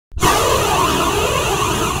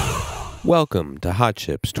Welcome to Hot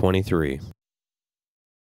Chips 23.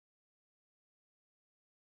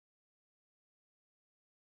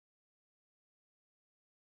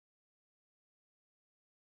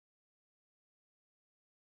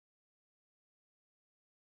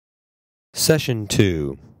 Session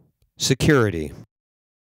 2. Security.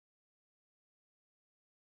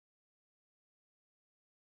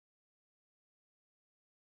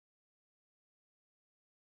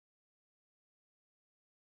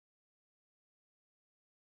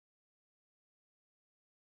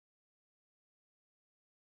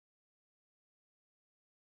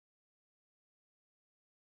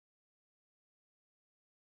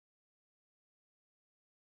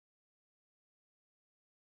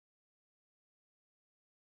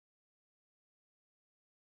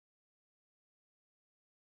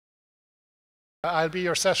 I'll be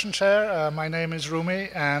your session chair. My name is Ramey,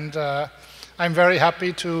 and I'm very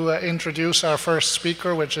happy to introduce our first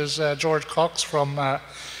speaker, which is George Cox from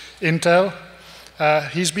Intel.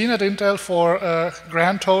 He's been at Intel for a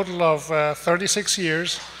grand total of 36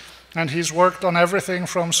 years, and he's worked on everything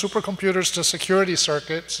from supercomputers to security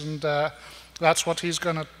circuits, and that's what he's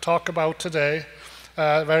going to talk about today,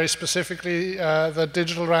 very specifically the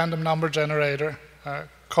digital random number generator,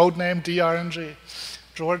 codename DRNG.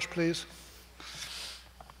 George, please.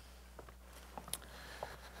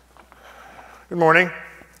 Good morning.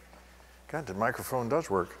 God, the microphone does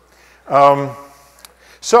work.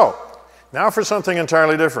 So, now for something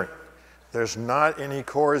entirely different. There's not any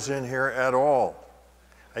cores in here at all.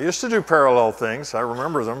 I used to do parallel things. I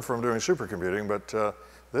remember them from doing supercomputing, but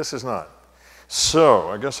this is not. So,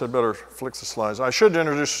 I guess I'd better flick the slides. I should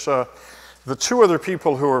introduce the two other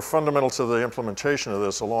people who are fundamental to the implementation of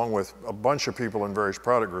this, along with a bunch of people in various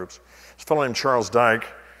product groups. There's a fellow named Charles Dike,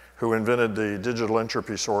 who invented the digital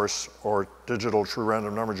entropy source, or digital true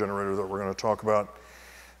random number generator that we're going to talk about.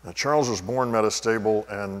 Charles was born metastable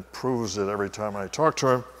and proves it every time I talk to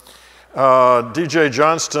him. DJ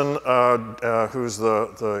Johnston, who's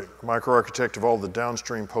the microarchitect of all the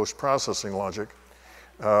downstream post-processing logic,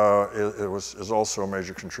 is also a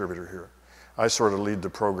major contributor here. I sort of lead the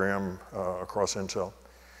program across Intel.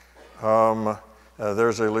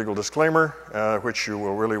 There's a legal disclaimer, which you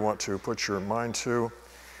will really want to put your mind to.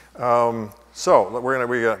 So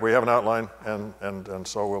we have an outline, and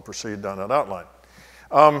so we'll proceed down that outline.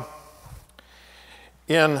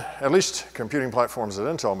 In at least computing platforms that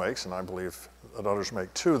Intel makes, and I believe that others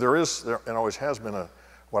make too, there and always has been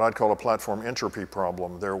what I'd call a platform entropy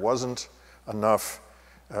problem. There wasn't enough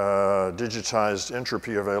digitized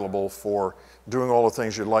entropy available for doing all the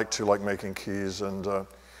things you'd like to, like making keys and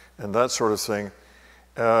that sort of thing.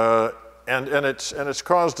 And it's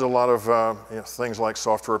caused a lot of things like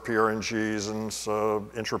software PRNGs and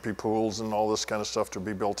entropy pools and all this kind of stuff to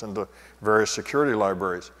be built into various security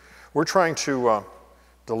libraries. We're trying to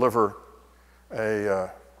deliver a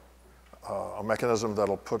mechanism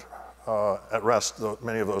that'll put at rest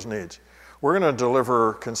many of those needs. We're going to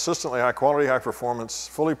deliver consistently high quality, high performance,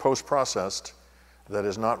 fully post-processed, that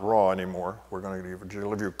is not raw anymore. We're going to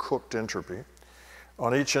deliver you cooked entropy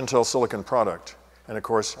on each Intel Silicon product. And of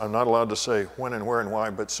course, I'm not allowed to say when and where and why,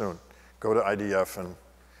 but soon. Go to IDF and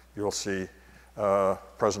you'll see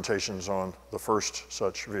presentations on the first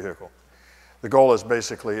such vehicle. The goal is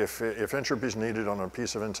basically, if entropy is needed on a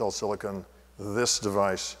piece of Intel Silicon, this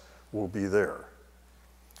device will be there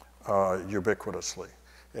ubiquitously.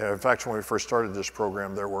 In fact, when we first started this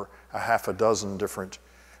program, there were a half a dozen different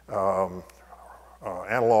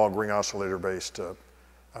analog ring oscillator-based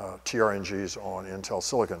TRNGs on Intel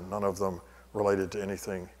Silicon, none of them related to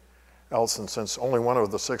anything else. And since only one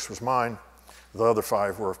of the 6 was mine, the other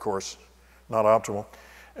 5 were, of course, not optimal.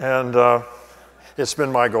 And it's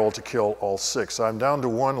been my goal to kill all 6. I'm down to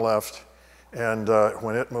 1 left, and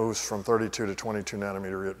when it moves from 32 to 22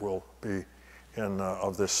 nanometer, it will be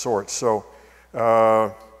of this sort. So,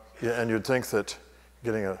 and you'd think that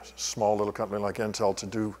getting a small little company like Intel to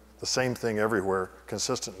do the same thing everywhere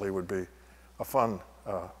consistently would be a fun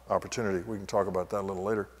opportunity. We can talk about that a little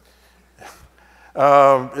later.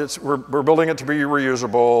 We're building it to be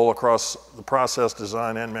reusable across the process,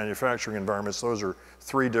 design, and manufacturing environments. Those are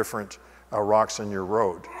 3 different rocks in your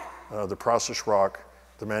road. The process rock,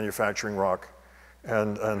 the manufacturing rock,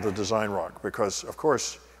 and the design rock. Because, of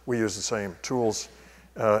course, we use the same tools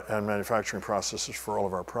and manufacturing processes for all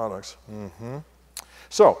of our products.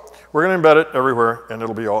 So, we're going to embed it everywhere, and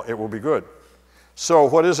it will be good. So,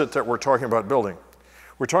 what is it that we're talking about building?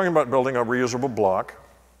 We're talking about building a reusable block.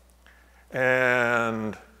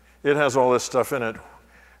 And it has all this stuff in it.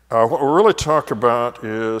 What we're really talking about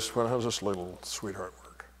is, well, how's this little sweetheart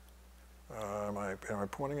work? Am I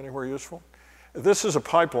pointing anywhere useful? This is a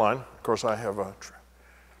pipeline. Of course, I have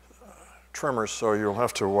tremors, so you'll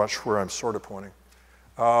have to watch where I'm sort of pointing.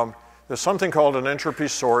 There's something called an entropy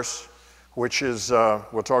source, which is,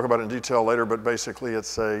 we'll talk about it in detail later, but basically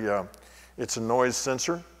it's a noise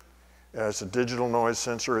sensor. It's a digital noise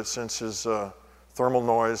sensor. It senses thermal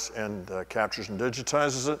noise and captures and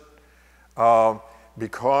digitizes it.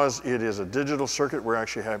 Because it is a digital circuit, we're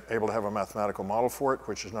actually able to have a mathematical model for it,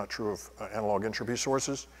 which is not true of analog entropy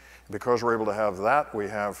sources. Because we're able to have that,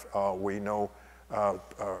 we know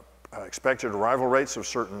expected arrival rates of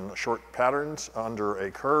certain short patterns under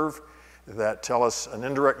a curve that tell us an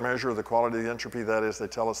indirect measure of the quality of the entropy. That is, they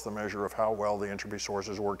tell us the measure of how well the entropy source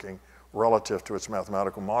is working relative to its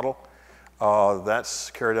mathematical model. That's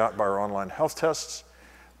carried out by our online health tests.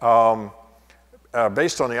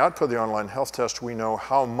 Based on the output of the online health test, we know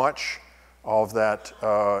how much of that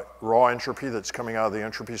raw entropy that's coming out of the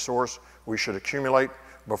entropy source we should accumulate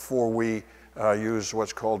before we use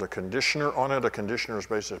what's called a conditioner on it. A conditioner is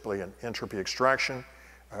basically an entropy extraction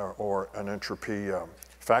or an entropy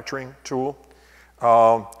factoring tool.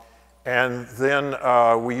 And then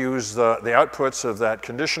we use the outputs of that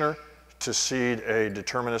conditioner to seed a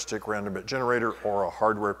deterministic random bit generator, or a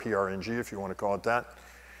hardware PRNG, if you want to call it that.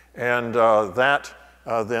 And that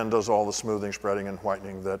then does all the smoothing, spreading, and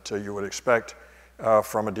whitening that you would expect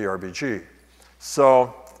from a DRBG.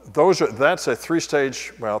 So that's a three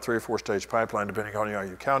or four stage pipeline, depending on how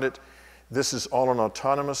you count it. This is all an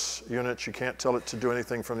autonomous unit. You can't tell it to do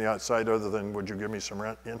anything from the outside other than, would you give me some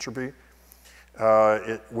entropy?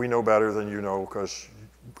 We know better than you know,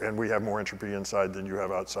 and we have more entropy inside than you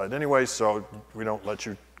have outside anyway, so we don't let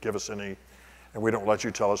you give us any, and we don't let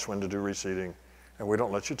you tell us when to do reseeding, and we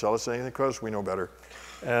don't let you tell us anything because we know better.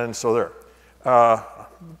 And so there.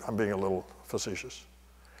 I'm being a little facetious.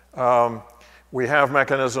 We have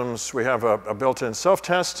mechanisms. We have a built-in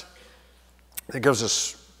self-test. It gives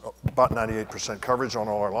us about 98% coverage on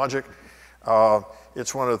all our logic.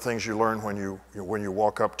 It's one of the things you learn when you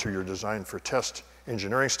walk up to your design for test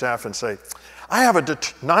engineering staff and say, I have a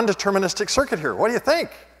non-deterministic circuit here. What do you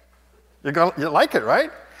think? You like it,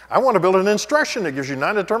 right? I want to build an instruction that gives you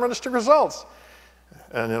non-deterministic results.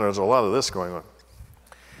 And there's a lot of this going on.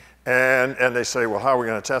 And they say, well, how are we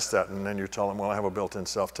going to test that? And then you tell them, well, I have a built-in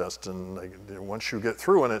self-test. And once you get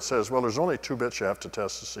through and it says, well, there's only 2 bits you have to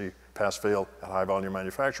test to see pass-fail at high-volume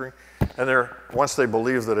manufacturing. And once they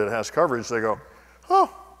believe that it has coverage, they go,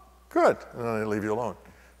 oh, good. And then they leave you alone,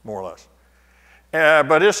 more or less.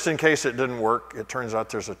 But just in case it didn't work, it turns out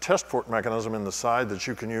there's a test port mechanism in the side that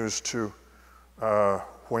you can use to,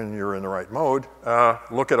 when you're in the right mode,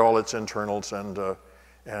 look at all its internals.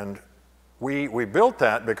 And we built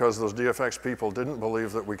that because those DFX people didn't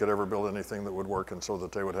believe that we could ever build anything that would work, and so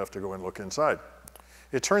that they would have to go and look inside.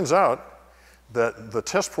 It turns out that the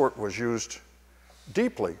test port was used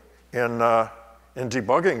deeply in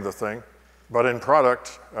debugging the thing, but in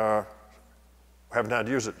product, haven't had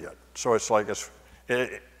to use it yet. So it's like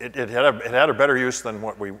it had a better use than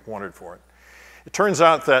what we wanted for it. It turns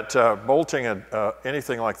out that bolting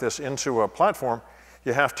anything like this into a platform,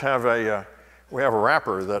 you have to have we have a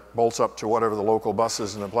wrapper that bolts up to whatever the local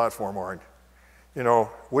buses in the platform are.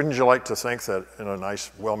 Wouldn't you like to think that in a nice,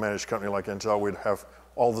 well-managed company like Intel, we'd have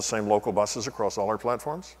all the same local buses across all our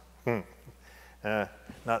platforms?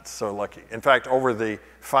 Not so lucky. In fact, over the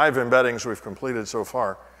 5 embeddings we've completed so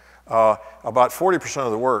far, about 40%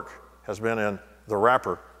 of the work has been in the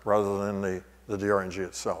wrapper rather than the DRNG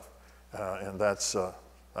itself. And that's an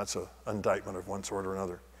indictment of one sort or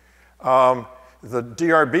another. The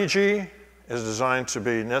DRBG is designed to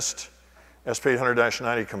be NIST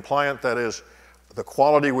SP800-90 compliant. That is, the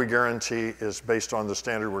quality we guarantee is based on the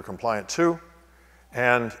standard we're compliant to,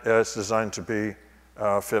 and it's designed to be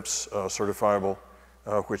FIPS certifiable,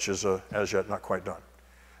 which is as yet not quite done.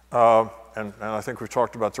 And I think we've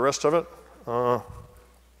talked about the rest of it.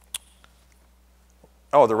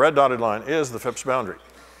 The red dotted line is the FIPS boundary.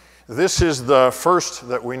 This is the first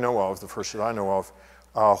that we know of, the first that I know of,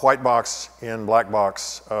 white box in black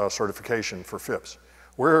box certification for FIPS.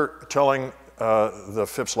 We're telling the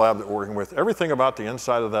FIPS lab that we're working with everything about the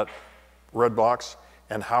inside of that red box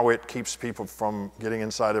and how it keeps people from getting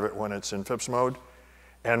inside of it when it's in FIPS mode.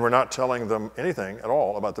 And we're not telling them anything at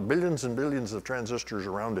all about the billions and billions of transistors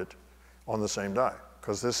around it on the same die,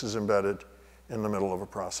 because this is embedded in the middle of a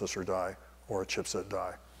processor die or a chipset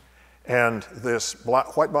die. And this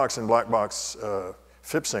white box and black box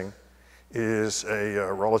FIPSing is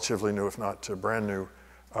a relatively new, if not brand new,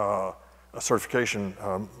 a certification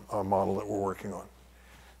model that we're working on.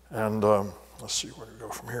 And let's see where to go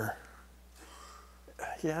from here.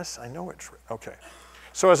 Yes, I know it's, okay.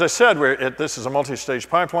 So as I said, this is a multi-stage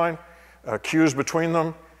pipeline. queues between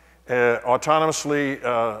them, autonomously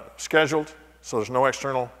scheduled, so there's no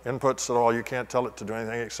external inputs at all. You can't tell it to do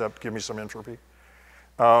anything except give me some entropy.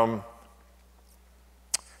 The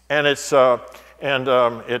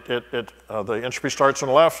entropy starts on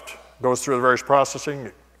the left, goes through the various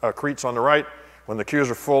processing, accretes on the right. When the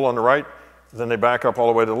queues are full on the right, then they back up all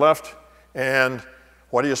the way to the left. And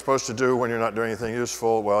what are you supposed to do when you're not doing anything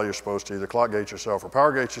useful? Well, you're supposed to either clock gate yourself or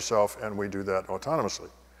power gate yourself, and we do that autonomously.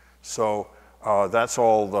 So that's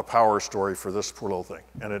all the power story for this poor little thing,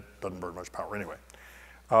 and it doesn't burn much power anyway.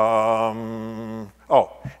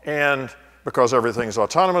 And because everything's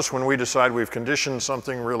autonomous, when we decide we've conditioned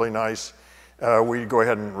something really nice, we go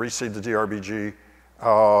ahead and reseed the DRBG,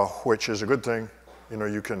 which is a good thing. You know,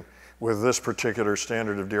 you can, with this particular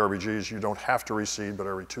standard of DRBGs, you don't have to reseed, but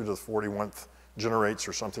every 2 to the 41th generates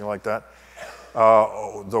or something like that.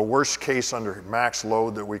 The worst case under max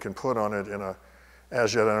load that we can put on it in a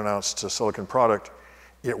as yet unannounced silicon product,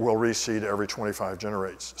 it will reseed every 25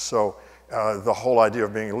 generates. So the whole idea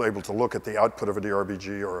of being able to look at the output of a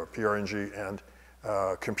DRBG or a PRNG and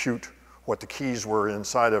compute what the keys were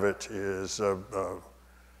inside of it is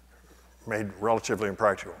made relatively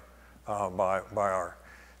impractical by our.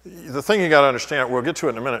 The thing you got to understand, we'll get to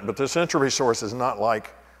it in a minute, but this entropy source is not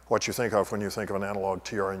like what you think of when you think of an analog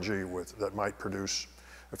TRNG that might produce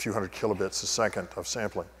a few hundred kilobits a second of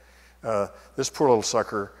sampling. This poor little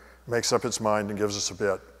sucker makes up its mind and gives us a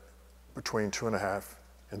bit between 2.5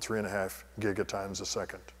 and 3.5 gigatimes a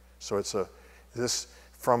second. So it's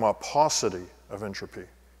from a paucity of entropy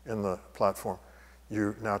in the platform,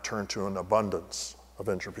 you now turn to an abundance of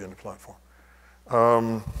entropy in the platform.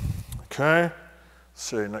 Okay, let's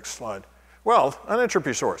see, next slide. Well, an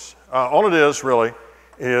entropy source. All it is really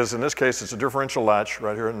is, in this case, it's a differential latch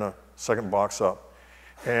right here in the second box up.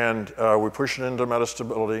 And we push it into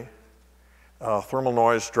metastability. Thermal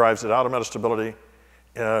noise drives it out of metastability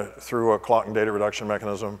through a clock and data reduction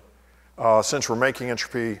mechanism. Since we're making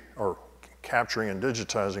entropy or capturing and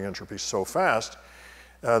digitizing entropy so fast,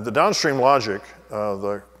 the downstream logic,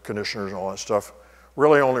 the conditioners and all that stuff,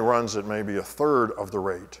 really only runs at maybe 1/3 of the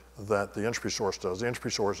rate that the entropy source does. The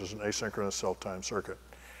entropy source is an asynchronous self-time circuit.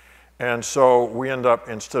 And so we end up,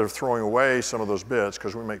 instead of throwing away some of those bits,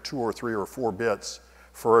 because we make 2 or 3 or 4 bits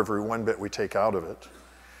for every 1 bit we take out of it,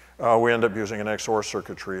 we end up using an XOR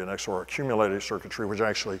circuitry, an XOR accumulated circuitry, which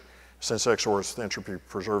actually, since XOR is entropy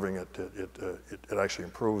preserving, it actually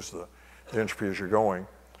improves the entropy as you're going.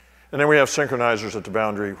 And then we have synchronizers at the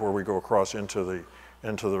boundary where we go across into the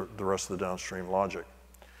rest of the downstream logic.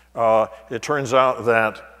 It turns out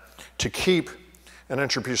that to keep an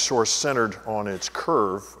entropy source centered on its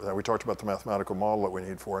curve, we talked about the mathematical model that we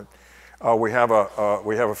need for it, we have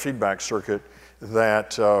a feedback circuit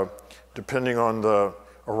that, depending on the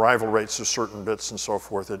arrival rates of certain bits and so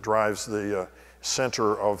forth, it drives the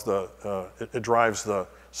center of the, it drives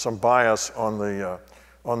some bias on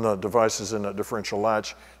the devices in that differential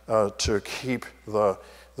latch to keep the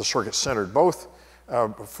circuit centered, both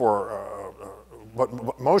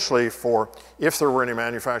but mostly for if there were any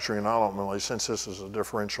manufacturing anomalies. Since this is a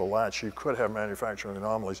differential latch, you could have manufacturing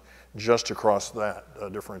anomalies just across that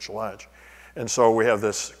differential latch. And so we have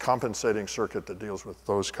this compensating circuit that deals with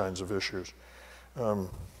those kinds of issues.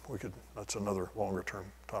 That's another longer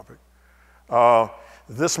term topic.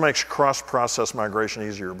 This makes cross-process migration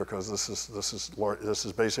easier because this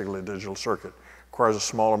is basically a digital circuit. Requires a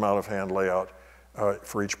small amount of hand layout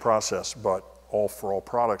for each process, but for all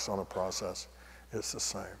products on a process, it's the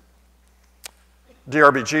same.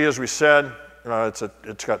 DRBG, as we said,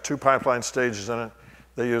 it's got 2 pipeline stages in it.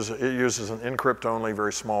 It uses an encrypt-only,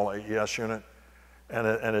 very small AES unit,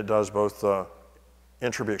 and it does both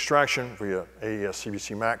entropy extraction via AES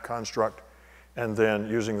CBC MAC construct, and then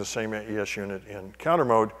using the same AES unit in counter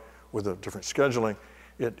mode with a different scheduling,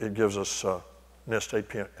 it gives us NIST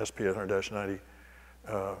SP800-90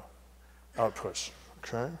 outputs,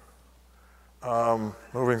 okay?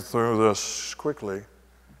 Moving through this quickly.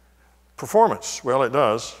 Performance, well, it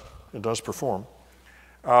does perform.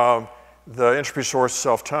 The entropy source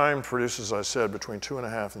self-timed produces, as I said, between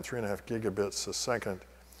 2.5 and 3.5 gigabits a second.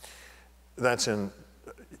 That's in,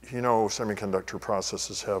 you know, semiconductor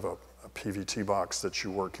processes have a PVT box that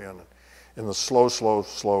you work in. In the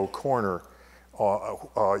slow corner,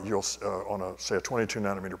 you'll, on say a 22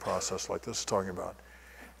 nanometer process like this is talking about,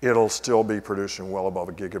 it'll still be producing well above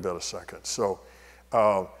a gigabit a second. So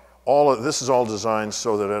this is all designed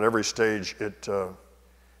so that at every stage it's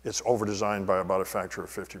over-designed by about a factor of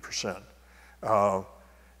 50%.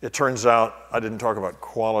 It turns out, I didn't talk about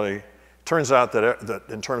quality, it turns out that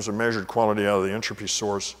in terms of measured quality out of the entropy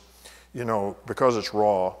source, you know, because it's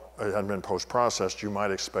raw, it hadn't been post-processed, you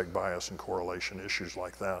might expect bias and correlation issues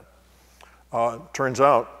like that. Turns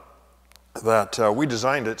out that we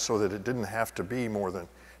designed it so that it didn't have to be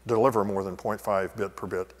deliver more than 0.5 bit per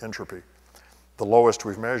bit entropy. The lowest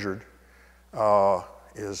we've measured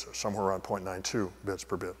is somewhere around 0.92 bits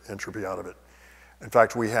per bit entropy out of it. In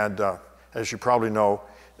fact, we had, as you probably know,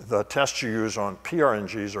 the tests you use on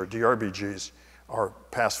PRNGs or DRBGs are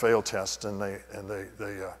pass-fail tests, and they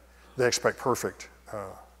expect perfect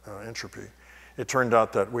entropy. It turned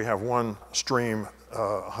out that we have one stream,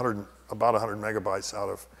 about 100 megabytes out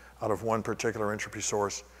of one particular entropy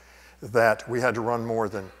source, that we had to run more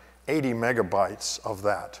than 80 megabytes of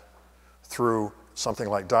that through something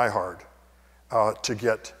like DieHard to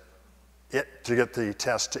get the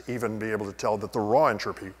test to even be able to tell that the raw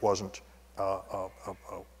entropy wasn't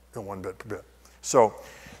 1 bit per bit. So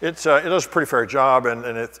it does a pretty fair job, and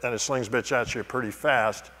it slings bits at you pretty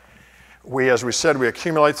fast. As we said, we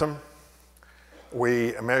accumulate them.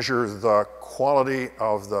 We measure the quality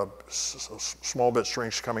of the small bit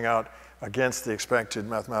strings coming out against the expected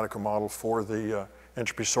mathematical model for the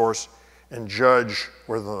entropy source, and judge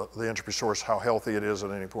whether the entropy source, how healthy it is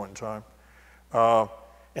at any point in time,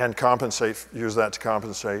 and use that to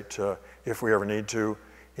compensate if we ever need to,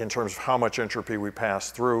 in terms of how much entropy we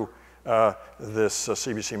pass through this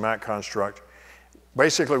CBC MAC construct.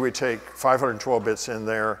 Basically, we take 512 bits in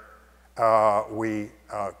there, we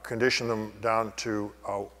condition them down to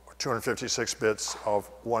 256 bits of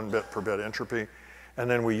 1 bit per bit entropy, and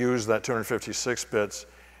then we use that 256 bits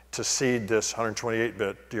to seed this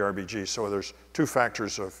 128-bit DRBG. So there's two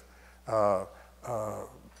factors of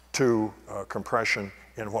compression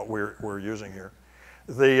in what we're using here.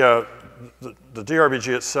 The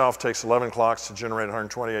DRBG itself takes 11 clocks to generate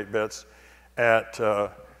 128 bits at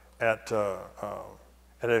 800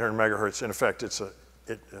 megahertz. In effect, at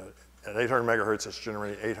 800 megahertz, it's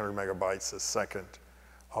generating 800 megabytes a second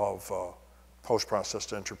of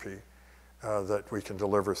post-processed entropy that we can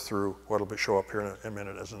deliver through what will show up here in a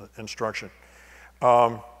minute as an instruction.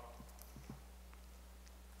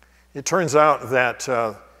 It turns out that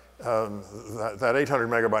that 800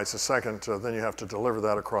 megabytes a second, then you have to deliver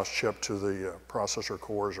that across chip to the processor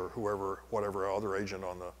cores or whatever other agent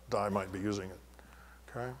on the die might be using it.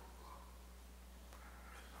 Okay.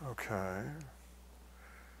 Okay.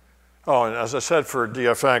 Oh, and as I said for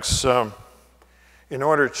DFX,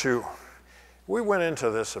 we went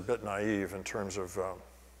into this a bit naive in terms of,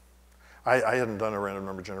 I hadn't done a random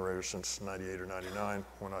number generator since 98 or 99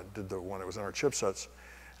 when I did the one that was in our chipsets.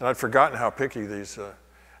 And I'd forgotten how picky these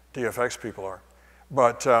DFX people are.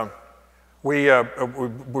 But we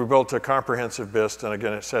built a comprehensive BIST, and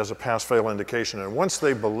again, it says a pass-fail indication. And once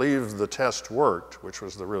they believed the test worked, which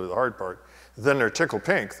was really the hard part, then they're tickled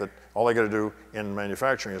pink that all they got to do in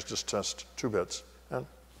manufacturing is just test 2 bits, and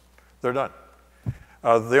they're done.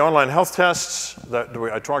 The online health tests that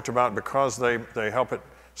I talked about, because they help it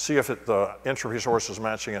see if the entropy source is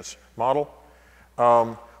matching its model,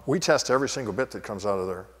 we test every single bit that comes out of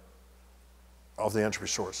there, of the entropy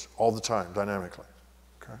source, all the time, dynamically.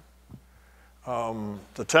 Okay.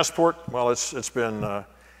 The test port, well, it's been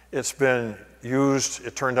used,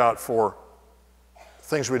 it turned out, for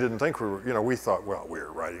things we didn't think we were, we thought, well,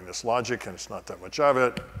 we're writing this logic and it's not that much of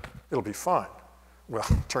it, it'll be fine. Well,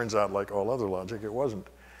 it turns out, like all other logic, it wasn't.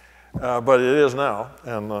 But it is now,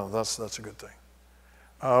 and that's a good thing.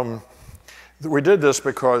 We did this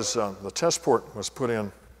because the test port was put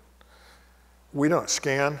in. We don't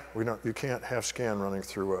scan. You can't have scan running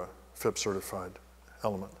through a FIP certified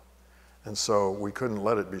element. And so we couldn't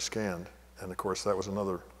let it be scanned. And of course, that was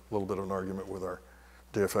another little bit of an argument with our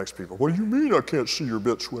DFX people. What do you mean I can't see your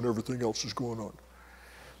bits when everything else is going on?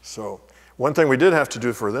 So one thing we did have to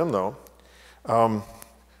do for them, though,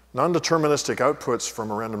 non-deterministic outputs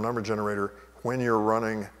from a random number generator when you're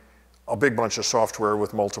running a big bunch of software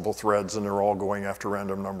with multiple threads and they're all going after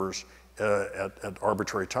random numbers at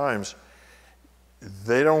arbitrary times,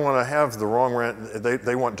 they don't want to have the wrong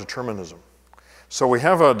they want determinism. So we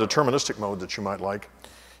have a deterministic mode that you might like.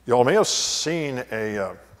 You all may have seen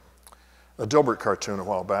a Dilbert cartoon a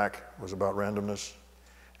while back. It was about randomness.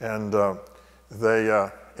 And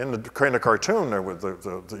in the cartoon,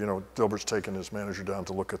 Dilbert's taking his manager down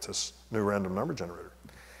to look at this new random number generator.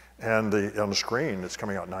 And on the screen, it's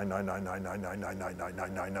coming out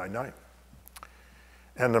 9999999999999.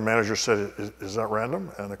 And the manager said, is that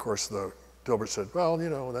random? And of course, Dilbert said, well,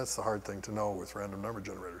 that's the hard thing to know with random number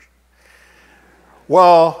generators.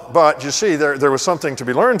 Well, but you see, there was something to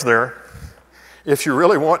be learned there. If you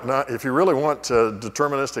really want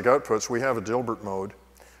deterministic outputs, we have a Dilbert mode.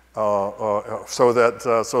 So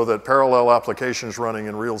that parallel applications running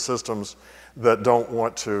in real systems that don't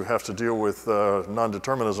want to have to deal with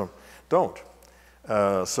non-determinism don't.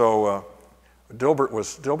 Dilbert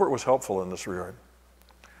was helpful in this regard.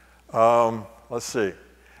 Let's see.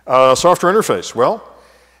 Software interface. Well,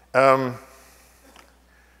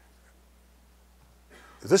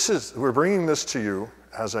 we're bringing this to you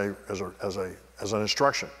as an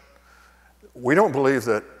instruction. We don't believe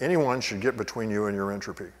that anyone should get between you and your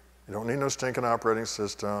entropy. You don't need no stinking operating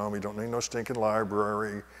system. You don't need no stinking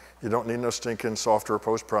library. You don't need no stinking software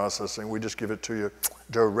post-processing. We just give it to you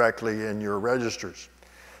directly in your registers.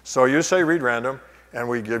 So you say read random, and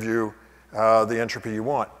we give you the entropy you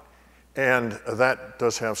want. And that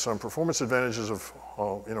does have some performance advantages of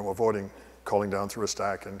avoiding calling down through a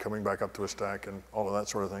stack and coming back up to a stack and all of that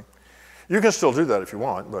sort of thing. You can still do that if you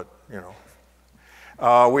want, but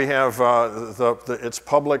we have, it's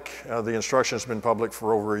public. The instruction has been public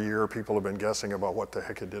for over a year. People have been guessing about what the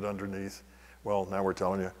heck it did underneath. Well, now we're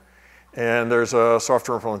telling you. And there's a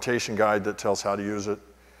software implementation guide that tells how to use it,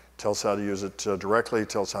 tells how to use it directly,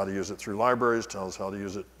 tells how to use it through libraries, tells how to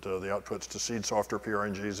use it, the outputs to seed software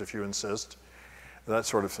PRNGs if you insist, that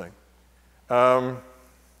sort of thing.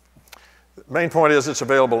 The main point is it's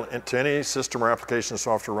available to any system or application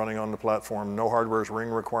software running on the platform. No hardware ring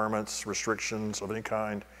requirements, restrictions of any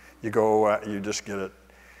kind. You go, you just get it.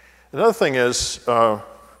 Another thing is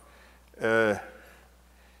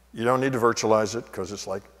you don't need to virtualize it because it's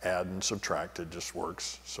like add and subtract. It just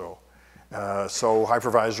works. So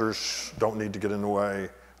hypervisors don't need to get in the way.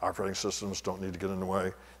 Operating systems don't need to get in the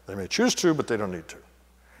way. They may choose to, but they don't need to.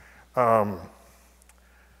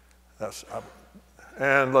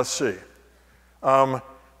 And let's see.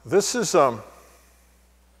 This is,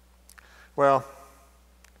 well,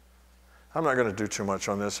 I'm not going to do too much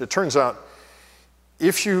on this. It turns out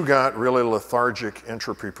if you got really lethargic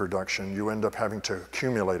entropy production, you end up having to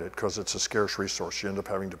accumulate it because it's a scarce resource. You end up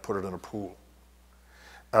having to put it in a pool.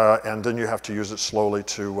 And then you have to use it slowly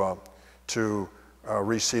to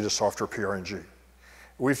reseed a software PRNG.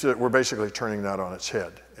 We're basically turning that on its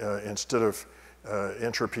head. Instead of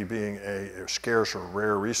entropy being a scarce or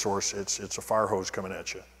rare resource, it's a fire hose coming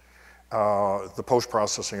at you. The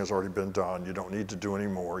post-processing has already been done. You don't need to do any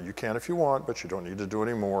more. You can if you want, but you don't need to do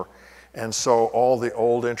any more. And so all the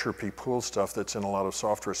old entropy pool stuff that's in a lot of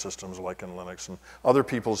software systems, like in Linux and other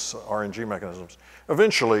people's RNG mechanisms,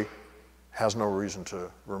 eventually has no reason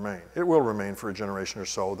to remain. It will remain for a generation or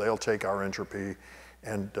so. They'll take our entropy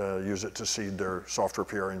and use it to seed their software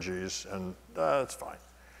PRNGs, and it's fine.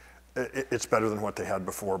 It's better than what they had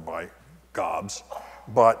before by gobs.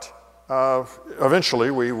 But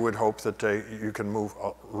eventually, we would hope that you can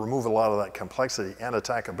remove a lot of that complexity and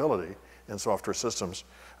attackability in software systems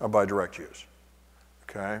by direct use,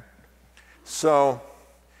 okay? So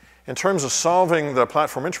in terms of solving the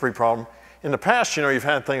platform entropy problem, in the past, you've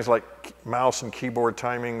had things like mouse and keyboard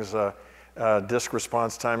timings, disk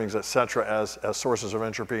response timings, et cetera, as sources of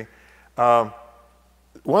entropy. One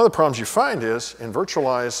of the problems you find is in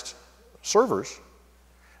virtualized servers,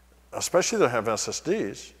 especially that have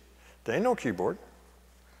SSDs, they ain't no keyboard,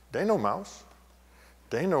 they ain't no mouse,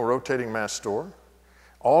 they ain't no rotating mass store.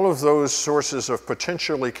 All of those sources of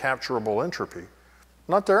potentially capturable entropy,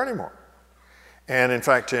 not there anymore. And in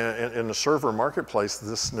fact, in the server marketplace,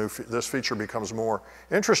 this feature becomes more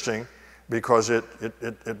interesting because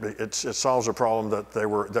it solves a problem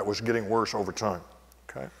that was getting worse over time.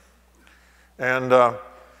 Okay, and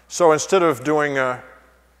so instead of doing, the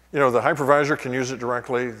hypervisor can use it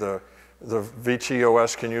directly, the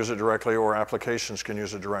VTOS can use it directly, or applications can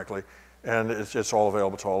use it directly, and it's all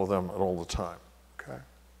available to all of them at all the time. Okay,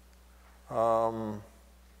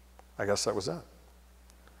 I guess that was that.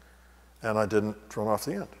 And I didn't run off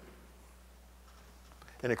the end.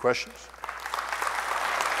 Any questions?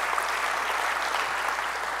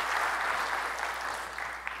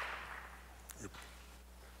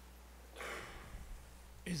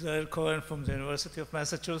 Israel Cohen from the University of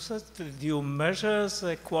Massachusetts. Do you measure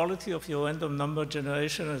the quality of your random number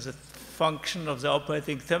generation as a function of the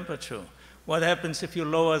operating temperature? What happens if you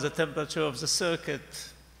lower the temperature of the circuit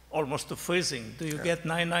almost to freezing? Do you get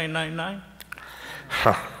 9999?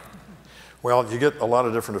 Well, you get a lot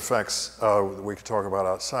of different effects that we could talk about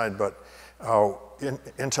outside, but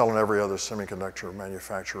Intel and every other semiconductor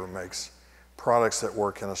manufacturer makes products that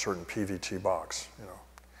work in a certain PVT box,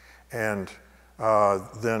 and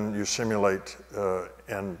then you simulate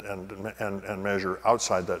and measure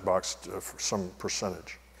outside that box for some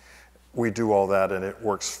percentage. We do all that, and it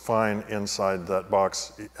works fine inside that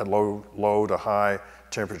box at low to high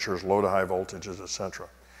temperatures, low to high voltages, et cetera.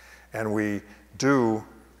 And we do,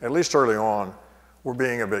 at least early on, we're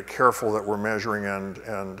being a bit careful that we're measuring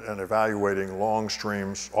and evaluating long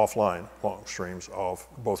streams, offline long streams of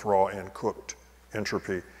both raw and cooked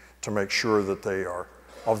entropy to make sure that they are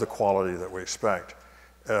of the quality that we expect.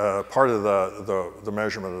 Part of the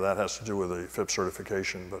measurement of that has to do with the FIP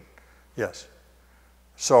certification, but yes.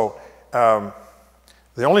 So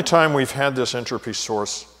the only time we've had this entropy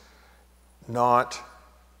source not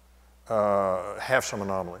have some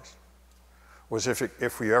anomalies was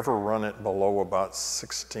if we ever run it below about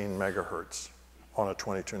 16 megahertz on a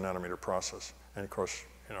 22 nanometer process. And of course,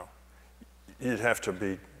 you know, you'd have to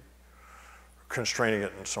be constraining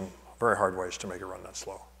it in some very hard ways to make it run that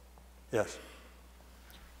slow. Yes?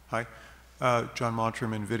 Hi, John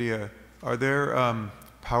Montrim, NVIDIA. Are there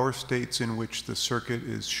power states in which the circuit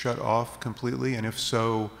is shut off completely? And if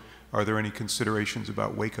so, are there any considerations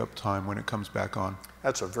about wake-up time when it comes back on?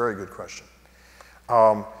 That's a very good question.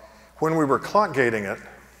 When we were clock gating it,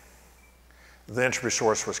 the entropy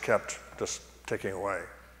source was kept just ticking away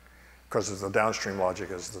because the downstream logic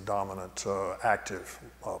is the dominant active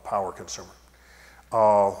power consumer.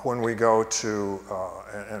 When we go to,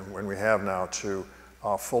 and when we have now to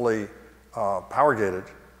fully power gated,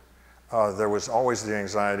 there was always the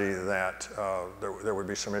anxiety that there would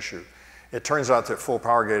be some issue. It turns out that full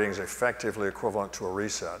power gating is effectively equivalent to a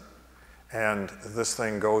reset. And this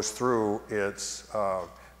thing goes through its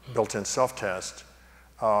built-in self-test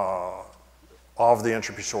of the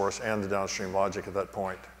entropy source and the downstream logic at that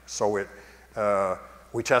point. So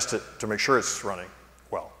we test it to make sure it's running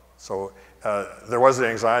well. So there was the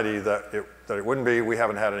anxiety that it wouldn't be. We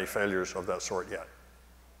haven't had any failures of that sort yet.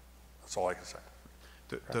 That's all I can say.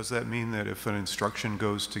 Does that mean that if an instruction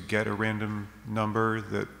goes to get a random number,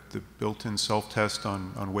 that the built-in self-test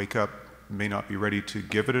on wake-up may not be ready to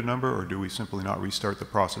give it a number, or do we simply not restart the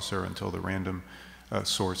processor until the random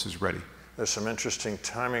source is ready? There's some interesting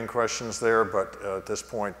timing questions there, but at this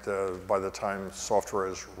point, by the time software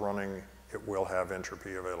is running, it will have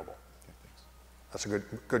entropy available. Okay, thanks. That's a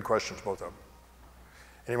good questions, both of them.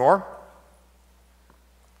 Any more?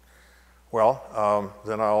 Well,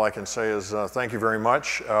 then all I can say is thank you very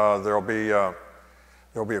much. There'll be a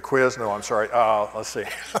quiz. No, I'm sorry. Let's see.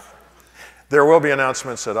 There will be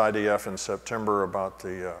announcements at IDF in September about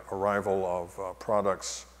the arrival of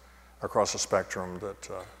products across the spectrum that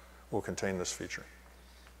will contain this feature.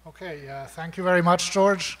 Okay, thank you very much,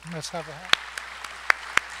 George. Let's have a hand.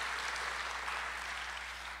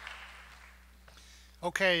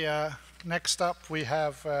 Okay, next up we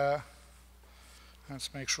have,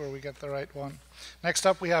 let's make sure we get the right one. Next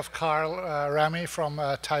up we have Carl Ramey from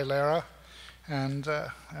Tilera. And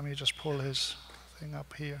let me just pull his thing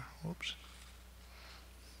up here. Oops.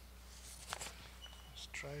 Let's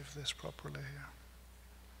drive this properly here.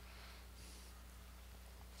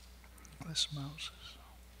 This mouse is...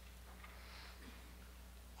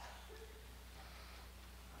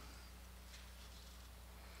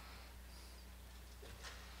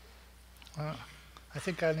 I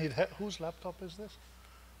think I need... Whose laptop is this?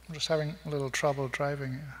 I'm just having a little trouble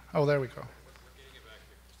driving here. Oh, there we go. We're getting it back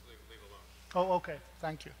here. Just leave it alone. Oh, okay.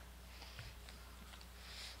 Thank you.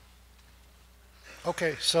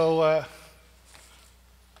 Okay, so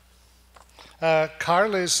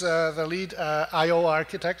Carl is the lead I/O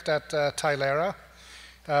architect at Tilera.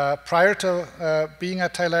 Prior to being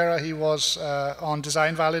at Tilera, he was on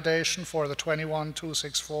design validation for the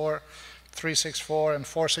 21264, 364, and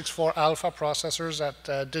 464 alpha processors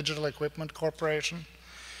at Digital Equipment Corporation.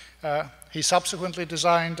 He subsequently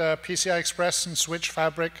designed PCI Express and switch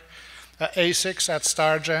fabric ASICs at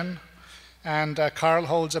StarGen. And Carl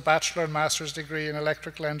holds a bachelor and master's degree in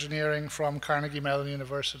electrical engineering from Carnegie Mellon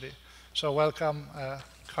University. So welcome,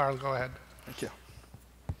 Carl, go ahead. Thank you.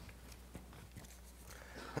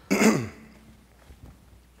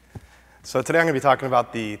 So today I'm going to be talking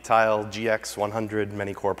about the Tile GX100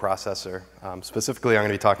 ManyCore processor. Specifically, I'm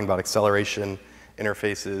going to be talking about acceleration,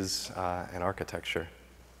 interfaces, and architecture.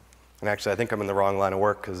 And actually, I think I'm in the wrong line of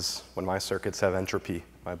work because when my circuits have entropy,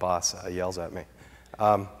 my boss yells at me.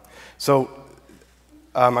 So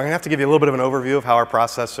I'm going to have to give you a little bit of an overview of how our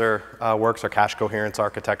processor works, our cache coherence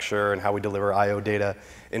architecture, and how we deliver I/O data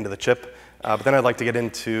into the chip. But then I'd like to get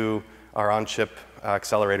into our on-chip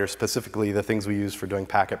accelerator, specifically the things we use for doing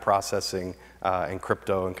packet processing and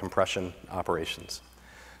crypto and compression operations.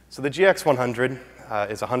 So the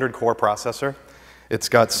GX100 is a 100-core processor. It's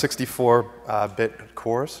got 64-bit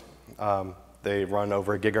cores. They run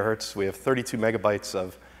over a gigahertz. We have 32 megabytes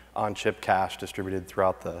of on-chip cache distributed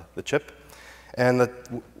throughout the chip. And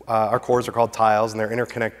our cores are called tiles, and they're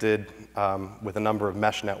interconnected with a number of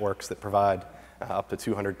mesh networks that provide up to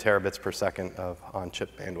 200 terabits per second of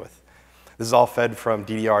on-chip bandwidth. This is all fed from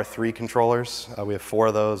DDR3 controllers. We have 4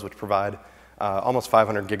 of those, which provide almost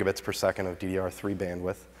 500 gigabits per second of DDR3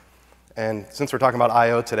 bandwidth. And since we're talking about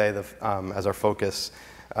I/O today as our focus,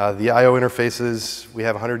 the I/O interfaces, we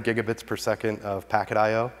have 100 gigabits per second of packet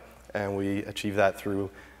I/O, and we achieve that through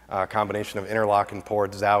a combination of interlocking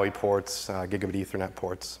ports, Zowie ports, gigabit Ethernet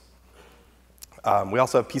ports. We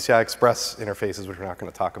also have PCI Express interfaces, which we're not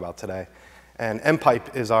going to talk about today. And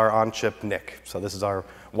MPipe is our on-chip NIC. So this is our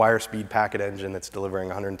wire speed packet engine that's delivering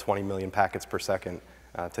 120 million packets per second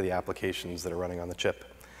to the applications that are running on the chip.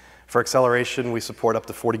 For acceleration, we support up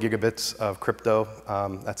to 40 gigabits of crypto.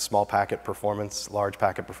 That's small packet performance. Large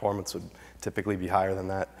packet performance would typically be higher than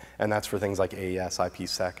that. And that's for things like AES,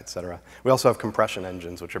 IPsec, et cetera. We also have compression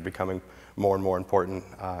engines, which are becoming more and more important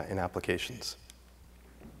in applications.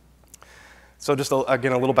 So just,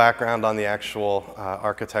 again, a little background on the actual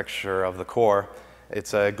architecture of the core.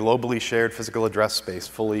 It's a globally shared physical address space,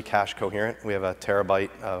 fully cache coherent. We have a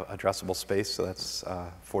terabyte of addressable space, so that's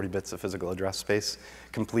 40 bits of physical address space.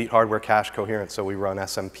 Complete hardware cache coherent, so we run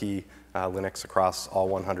SMP Linux across all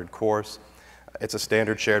 100 cores. It's a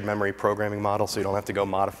standard shared memory programming model, so you don't have to go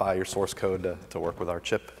modify your source code to work with our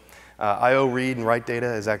chip. I/O read and write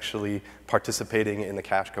data is actually participating in the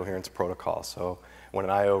cache coherence protocol. So when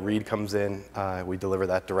an I/O read comes in, we deliver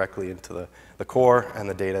that directly into the core, and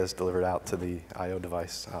the data is delivered out to the I/O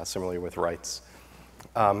device, similarly with writes.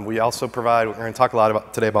 We also provide, we're going to talk a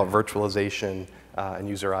lot today about virtualization and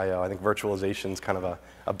user I/O. I think virtualization is kind of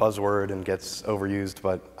a buzzword and gets overused,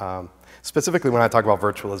 but specifically when I talk about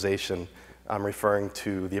virtualization, I'm referring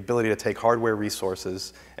to the ability to take hardware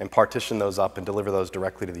resources and partition those up and deliver those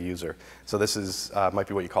directly to the user. So this is, might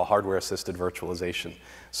be what you call hardware-assisted virtualization.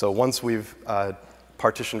 So once we've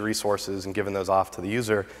partitioned resources and given those off to the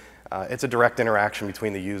user, it's a direct interaction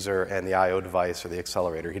between the user and the I/O device or the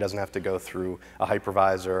accelerator. He doesn't have to go through a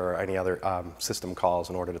hypervisor or any other system calls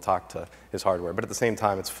in order to talk to his hardware. But at the same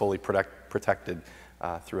time, it's fully protected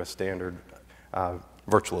through a standard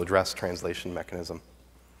virtual address translation mechanism.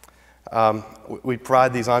 We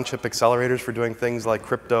provide these on-chip accelerators for doing things like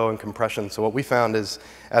crypto and compression. So what we found is,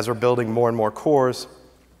 as we're building more and more cores,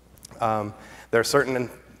 there are certain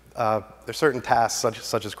tasks,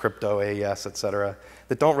 such as crypto, AES, et cetera,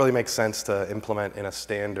 that don't really make sense to implement in a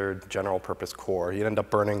standard general purpose core. You end up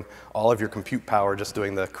burning all of your compute power just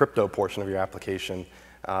doing the crypto portion of your application.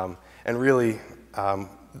 And really,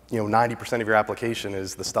 90% of your application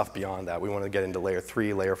is the stuff beyond that. We want to get into layer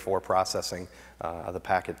 3, layer 4 processing of the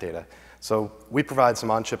packet data. So we provide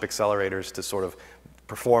some on-chip accelerators to sort of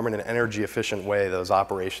perform in an energy efficient way those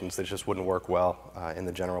operations that just wouldn't work well in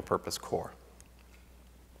the general purpose core.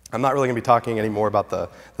 I'm not really going to be talking anymore about the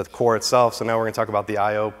core itself, so now we're going to talk about the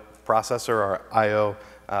I/O processor, our I/O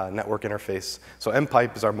network interface. So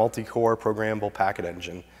MPipe is our multi-core programmable packet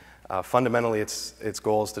engine. Fundamentally, its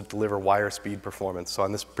goal is to deliver wire speed performance. So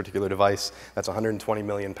on this particular device, that's 120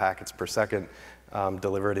 million packets per second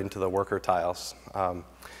delivered into the worker tiles.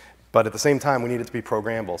 But at the same time, we need it to be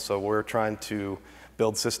programmable. So we're trying to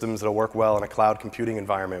build systems that will work well in a cloud computing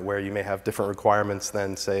environment where you may have different requirements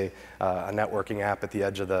than, say, a networking app at the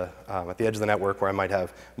edge of the network where I might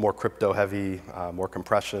have more crypto-heavy, more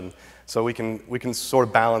compression. So we can sort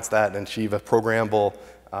of balance that and achieve a programmable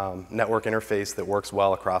network interface that works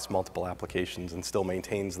well across multiple applications and still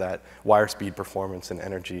maintains that wire speed performance and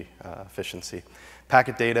energy efficiency.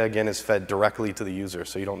 Packet data, again, is fed directly to the user,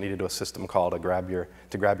 so you don't need to do a system call to grab your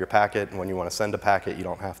packet, and when you want to send a packet, you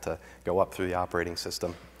don't have to go up through the operating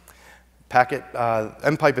system.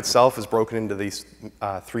 MPipe itself is broken into these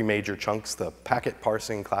 3 major chunks. The packet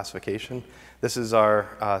parsing classification. This is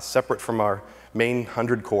separate from our main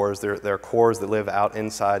 100 cores. There are cores that live out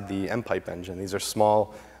inside the MPipe engine. These are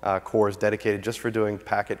small cores dedicated just for doing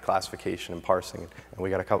packet classification and parsing. And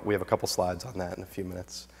we have a couple slides on that in a few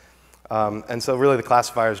minutes. And so really the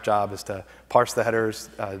classifier's job is to parse the headers,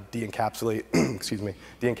 de-encapsulate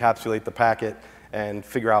the packet, and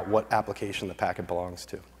figure out what application the packet belongs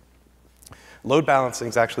to. Load balancing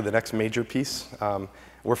is actually the next major piece.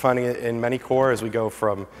 We're finding it in ManyCore as we go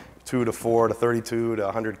from 2 to 4 to 32 to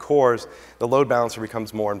 100 cores, the load balancer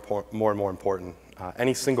becomes more and more important.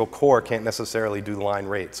 Any single core can't necessarily do the line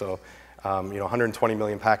rate. So 120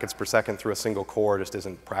 million packets per second through a single core just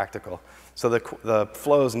isn't practical. So the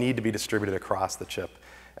flows need to be distributed across the chip.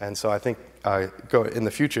 And so I think in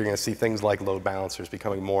the future, you're going to see things like load balancers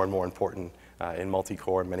becoming more and more important in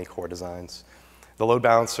multi-core and many-core designs. The load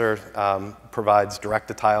balancer provides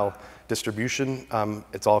direct-to-tile distribution.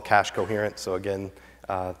 It's all cache coherent. So again,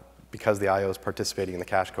 because the I/O is participating in the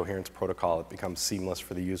cache coherence protocol, it becomes seamless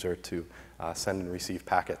for the user to send and receive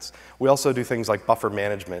packets. We also do things like buffer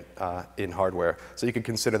management in hardware. So you could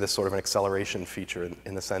consider this sort of an acceleration feature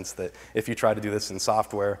in the sense that if you try to do this in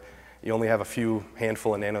software, you only have a few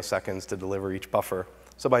handful of nanoseconds to deliver each buffer.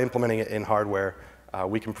 So by implementing it in hardware,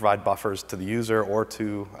 we can provide buffers to the user or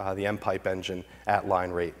to the M-pipe engine at line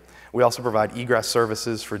rate. We also provide egress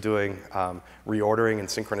services for doing reordering and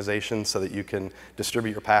synchronization so that you can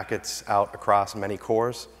distribute your packets out across many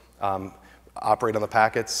cores, operate on the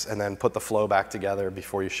packets, and then put the flow back together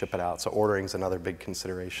before you ship it out. So ordering is another big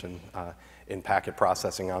consideration in packet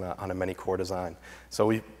processing on a ManyCore design. So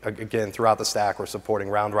we, again, throughout the stack, we're supporting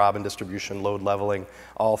round-robin distribution, load leveling,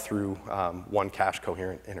 all through one cache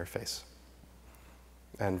coherent interface.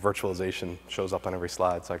 And virtualization shows up on every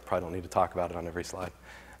slide, so I probably don't need to talk about it on every slide.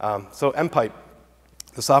 So M-pipe,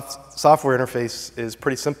 the software interface is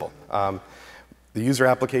pretty simple. The user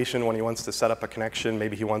application, when he wants to set up a connection,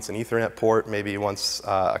 maybe he wants an Ethernet port, maybe he wants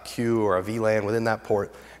a queue or a VLAN within that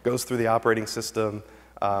port, goes through the operating system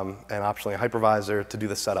and optionally a hypervisor to do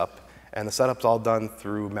the setup. And the setup's all done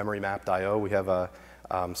through memory mapped I/O. We have a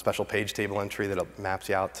special page table entry that maps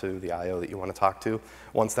you out to the I/O that you want to talk to.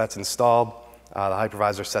 Once that's installed, the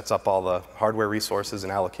hypervisor sets up all the hardware resources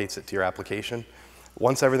and allocates it to your application.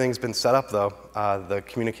 Once everything's been set up, though, the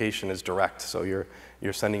communication is direct. So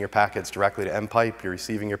you're sending your packets directly to M-pipe, you're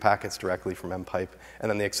receiving your packets directly from M-pipe, and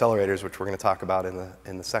then the accelerators, which we're going to talk about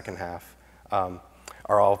in the second half,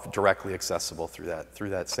 are all directly accessible through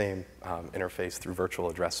that same interface through virtual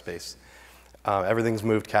address space. Everything's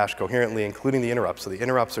moved cache coherently, including the interrupts. So the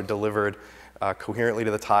interrupts are delivered coherently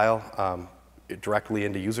to the tile, directly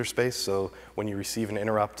into user space. So when you receive an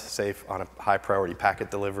interrupt, say on a high priority packet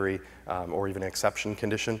delivery or even an exception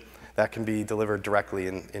condition, that can be delivered directly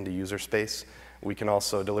into user space. We can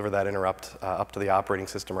also deliver that interrupt up to the operating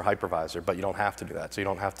system or hypervisor, but you don't have to do that. So you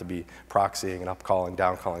don't have to be proxying and upcalling,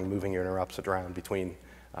 downcalling, moving your interrupts around between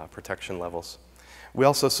protection levels. We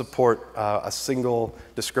also support a single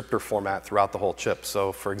descriptor format throughout the whole chip.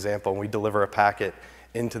 So for example, when we deliver a packet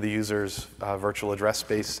into the user's virtual address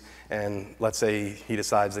space, and let's say he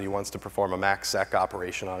decides that he wants to perform a max-sec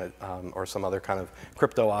operation on it or some other kind of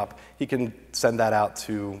crypto op, he can send that out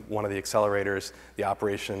to one of the accelerators. The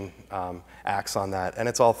operation acts on that, and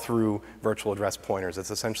it's all through virtual address pointers.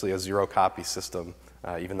 It's essentially a zero-copy system,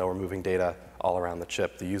 even though we're moving data all around the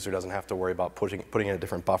chip. The user doesn't have to worry about putting in a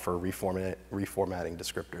different buffer, reformatting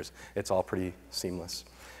descriptors. It's all pretty seamless.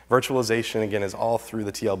 Virtualization, again, is all through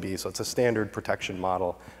the TLB, so it's a standard protection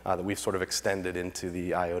model that we've sort of extended into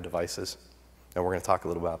the I/O devices. And we're going to talk a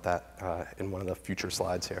little about that in one of the future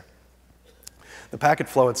slides here. The packet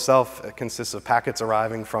flow itself consists of packets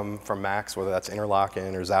arriving from MACs, whether that's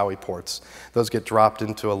interlock-in or ZOWI ports. Those get dropped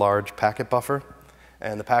into a large packet buffer,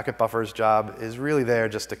 and the packet buffer's job is really there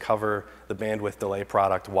just to cover the bandwidth delay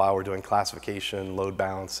product while we're doing classification, load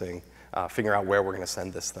balancing, figure out where we're going to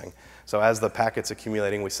send this thing. So as the packet's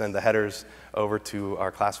accumulating, we send the headers over to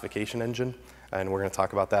our classification engine, and we're going to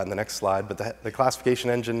talk about that in the next slide. But the classification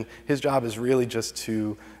engine, his job is really just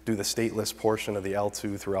to do the stateless portion of the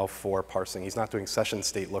L2 through L4 parsing. He's not doing session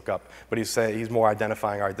state lookup, but he's more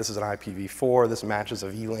identifying, all right, this is an IPv4, this matches a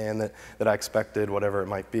VLAN that I expected, whatever it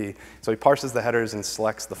might be. So he parses the headers and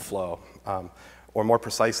selects the flow. Or more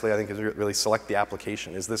precisely, I think, is really select the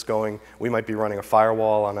application. Is this going, we might be running a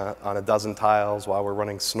firewall on a dozen tiles while we're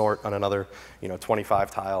running snort on another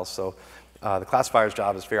 25 tiles. So the classifier's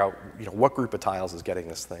job is to figure out what group of tiles is getting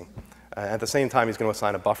this thing. At the same time, he's going to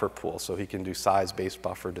assign a buffer pool, so he can do size-based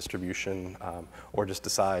buffer distribution or just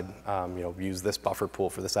decide, use this buffer pool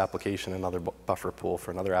for this application, another buffer pool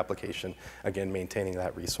for another application, again, maintaining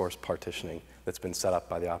that resource partitioning that's been set up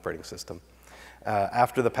by the operating system.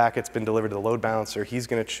 After the packet's been delivered to the load balancer, he's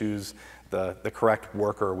going to choose the correct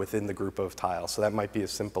worker within the group of tiles. So that might be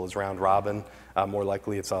as simple as round robin. More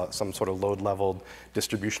likely it's some sort of load-leveled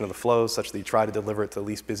distribution of the flows such that you try to deliver it to the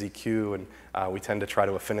least busy queue, and we tend to try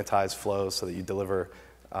to affinitize flows so that you deliver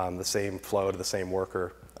the same flow to the same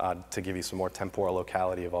worker to give you some more temporal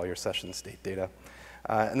locality of all your session state data.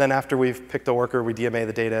 And then after we've picked a worker, we DMA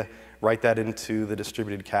the data, write that into the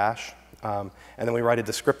distributed cache. And then we write a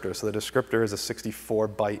descriptor. So the descriptor is a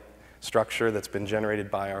 64-byte structure that's been generated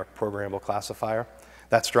by our programmable classifier.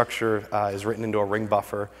 That structure is written into a ring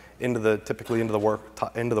buffer, typically into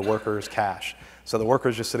the worker's cache. So the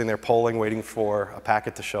worker's just sitting there polling, waiting for a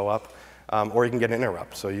packet to show up, or you can get an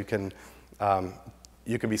interrupt. So you can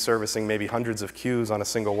be servicing maybe hundreds of queues on a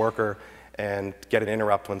single worker and get an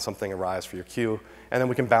interrupt when something arrives for your queue. And then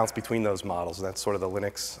we can bounce between those models. And that's sort of the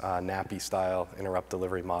Linux NAPI style interrupt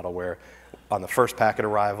delivery model where on the first packet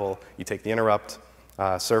arrival, you take the interrupt,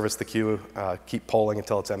 service the queue, keep polling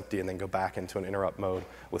until it's empty, and then go back into an interrupt mode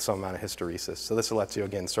with some amount of hysteresis. So this lets you,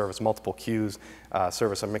 again, service multiple queues,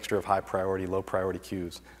 service a mixture of high priority, low priority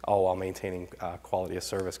queues, all while maintaining quality of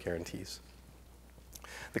service guarantees.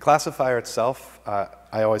 The classifier itself,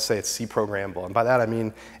 I always say it's C programmable, and by that I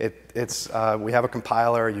mean we have a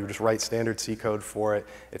compiler, you just write standard C code for it.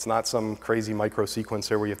 It's not some crazy micro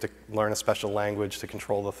sequencer where you have to learn a special language to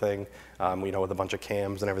control the thing, with a bunch of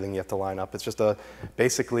cams and everything you have to line up. It's just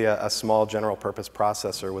basically a small general purpose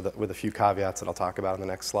processor with a few caveats that I'll talk about in the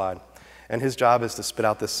next slide. And his job is to spit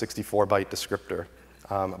out this 64-byte descriptor.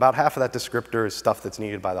 About half of that descriptor is stuff that's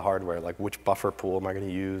needed by the hardware, like which buffer pool am I going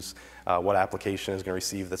to use, what application is going to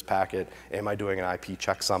receive this packet, am I doing an IP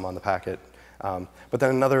checksum on the packet. But then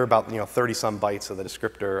another about 30-some bytes of the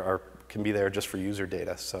descriptor can be there just for user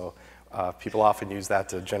data. So people often use that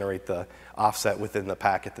to generate the offset within the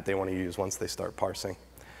packet that they want to use once they start parsing.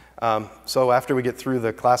 So after we get through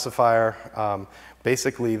the classifier,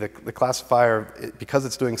 basically the classifier, because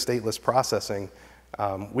it's doing stateless processing,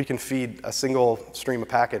 we can feed a single stream of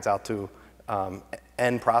packets out to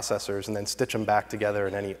N processors and then stitch them back together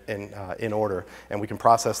in order. And we can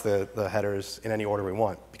process the headers in any order we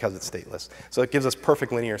want because it's stateless. So it gives us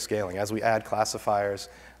perfect linear scaling. As we add classifiers,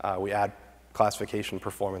 we add classification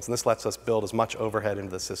performance. And this lets us build as much overhead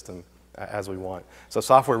into the system as we want. So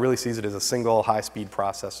software really sees it as a single high-speed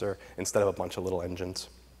processor instead of a bunch of little engines.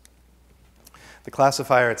 The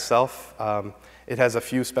classifier itself, it has a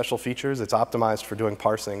few special features. It's optimized for doing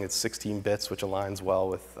parsing. It's 16 bits, which aligns well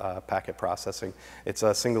with packet processing. It's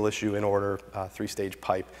a single issue in order, 3-stage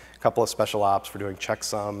pipe. A couple of special ops for doing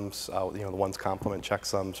checksums, the ones complement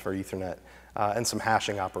checksums for Ethernet, and some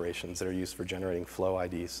hashing operations that are used for generating flow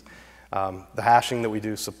IDs. The hashing that we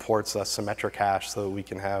do supports a symmetric hash so that we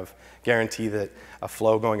can guarantee that a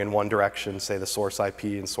flow going in one direction, say the source IP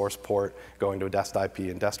and source port going to a dest IP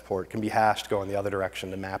and dest port, can be hashed going the other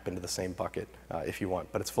direction to map into the same bucket if you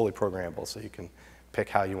want. But it's fully programmable, so you can pick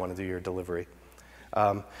how you want to do your delivery.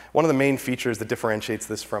 One of the main features that differentiates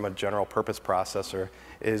this from a general purpose processor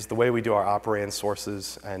is the way we do our operand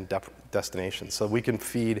sources and destinations. So we can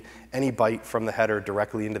feed any byte from the header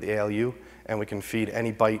directly into the ALU, and we can feed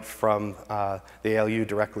any byte from the ALU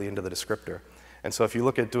directly into the descriptor. And so if you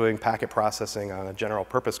look at doing packet processing on a general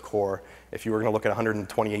purpose core, if you were going to look at a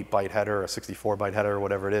 128-byte header or a 64-byte header or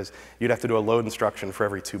whatever it is, you'd have to do a load instruction for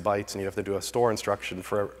every 2 bytes, and you'd have to do a store instruction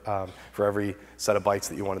for every set of bytes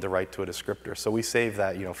that you wanted to write to a descriptor. So we save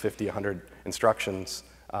that 50, 100 instructions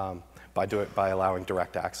by allowing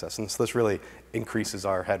direct access. And so this really increases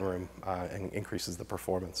our headroom and increases the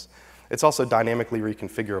performance. It's also dynamically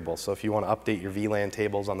reconfigurable. So if you want to update your VLAN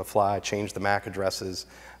tables on the fly, change the MAC addresses,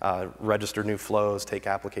 register new flows, take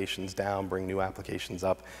applications down, bring new applications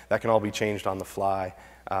up, that can all be changed on the fly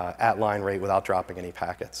at line rate without dropping any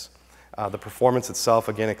packets. The performance itself,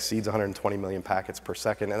 again, exceeds 120 million packets per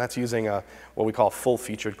second, and that's using what we call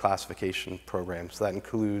full-featured classification program. So that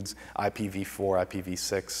includes IPv4,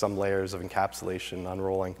 IPv6, some layers of encapsulation,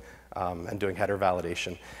 unrolling, and doing header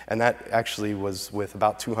validation. And that actually was with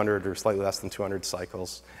about 200 or slightly less than 200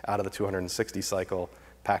 cycles out of the 260 cycle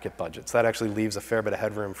packet budget. So that actually leaves a fair bit of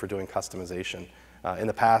headroom for doing customization. In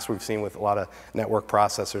the past, we've seen with a lot of network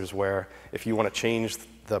processors where if you want to change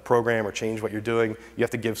the program or change what you're doing, you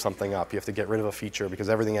have to give something up. You have to get rid of a feature because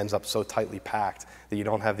everything ends up so tightly packed that you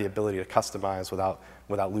don't have the ability to customize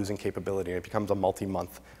without losing capability. It becomes a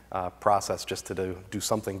multi-month process just to do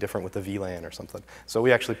something different with the VLAN or something. So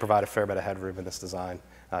we actually provide a fair bit of headroom in this design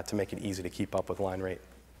to make it easy to keep up with line rate.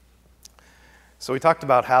 So we talked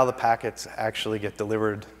about how the packets actually get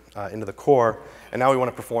delivered into the core, and now we want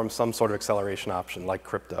to perform some sort of acceleration option like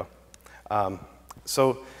crypto.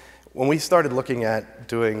 So when we started looking at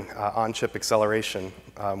doing on-chip acceleration,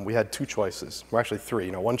 we had 2 choices. Well, actually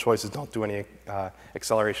 3. One choice is don't do any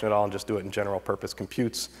acceleration at all and just do it in general purpose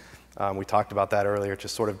computes. We talked about that earlier. It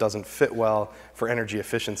just sort of doesn't fit well for energy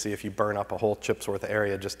efficiency. If you burn up a whole chip's worth of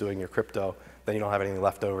area just doing your crypto, then you don't have anything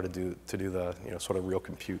left over to do the sort of real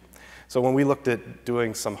compute. So when we looked at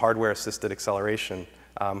doing some hardware-assisted acceleration,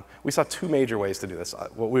 we saw 2 major ways to do this.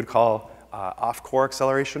 What we would call off-core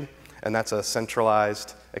acceleration, and that's a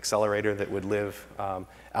centralized accelerator that would live out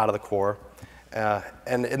of the core.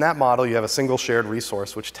 And in that model, you have a single shared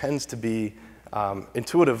resource, which tends to be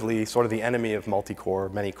intuitively sort of the enemy of multi-core,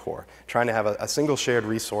 ManyCore. Trying to have a single shared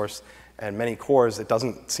resource and many cores, it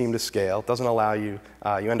doesn't seem to scale. It doesn't allow you,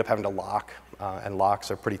 you end up having to lock, and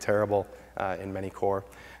locks are pretty terrible in ManyCore.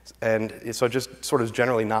 And so it just sort of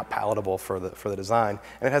generally not palatable for the design.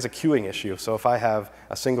 And it has a queuing issue. So if I have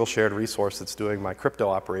a single shared resource that's doing my crypto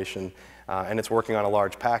operation, and it's working on a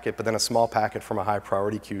large packet, but then a small packet from a high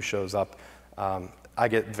priority queue shows up, I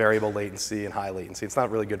get variable latency and high latency. It's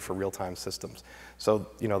not really good for real-time systems. So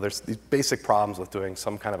there's these basic problems with doing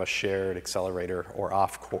some kind of a shared accelerator or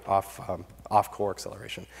off-core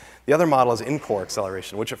acceleration. The other model is in-core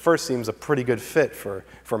acceleration, which at first seems a pretty good fit for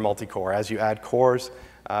multi-core. As you add cores,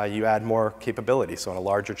 you add more capability. So in a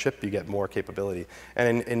larger chip, you get more capability.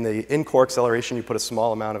 And in the in-core acceleration, you put a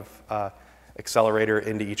small amount of accelerator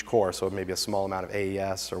into each core, so maybe a small amount of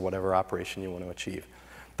AES or whatever operation you want to achieve.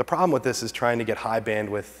 The problem with this is trying to get high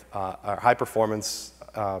bandwidth, or high performance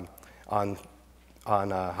on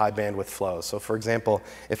high bandwidth flows. So for example,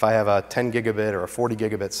 if I have a 10 gigabit or a 40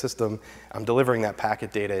 gigabit system, I'm delivering that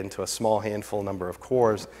packet data into a small handful number of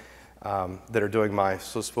cores that are doing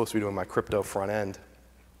supposed to be doing my crypto front end.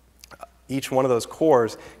 Each one of those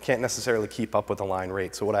cores can't necessarily keep up with the line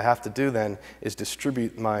rate. So what I have to do then is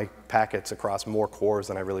distribute my packets across more cores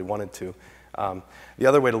than I really wanted to. The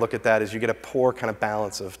other way to look at that is you get a poor kind of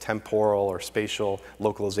balance of temporal or spatial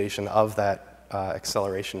localization of that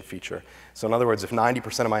acceleration feature. So in other words, if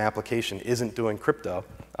 90% of my application isn't doing crypto,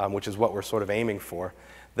 which is what we're sort of aiming for,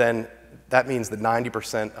 then that means that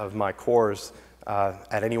 90% of my cores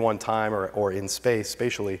at any one time or in space,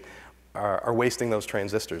 spatially, are wasting those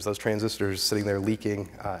transistors sitting there leaking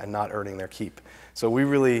and not earning their keep. So we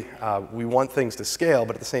really, we want things to scale,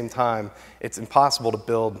 but at the same time, it's impossible to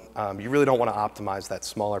build. You really don't want to optimize that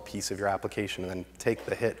smaller piece of your application and then take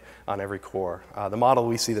the hit on every core. The model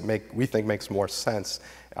we see that we think makes more sense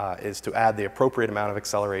is to add the appropriate amount of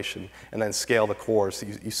acceleration and then scale the cores. So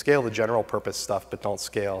you scale the general purpose stuff, but don't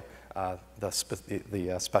scale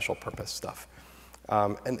the special purpose stuff.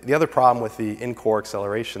 And the other problem with the in-core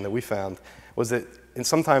acceleration that we found was that, and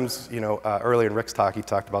sometimes, earlier in Rick's talk, he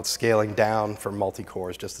talked about scaling down for multi-core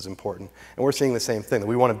is just as important. And we're seeing the same thing, that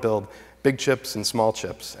we want to build big chips and small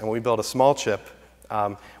chips. And when we build a small chip,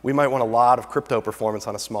 we might want a lot of crypto performance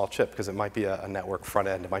on a small chip because it might be a network front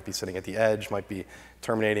end. It might be sitting at the edge, might be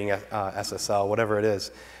terminating SSL, whatever it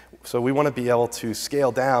is. So we want to be able to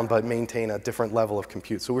scale down but maintain a different level of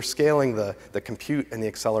compute. So we're scaling the compute and the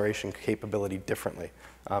acceleration capability differently.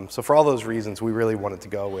 So for all those reasons, we really wanted to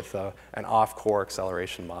go with an off-core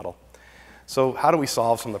acceleration model. So how do we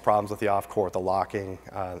solve some of the problems with the off-core, with the locking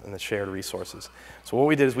and the shared resources? So what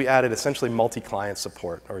we did is we added essentially multi-client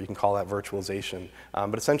support, or you can call that virtualization.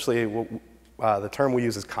 But essentially, the term we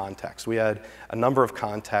use is context. We add a number of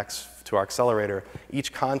contexts to our accelerator.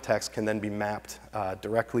 Each context can then be mapped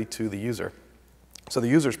directly to the user. So the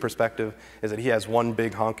user's perspective is that he has one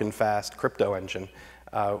big honkin' fast crypto engine,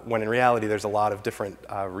 when in reality there's a lot of different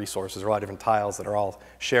resources, or a lot of different tiles that are all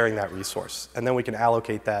sharing that resource. And then we can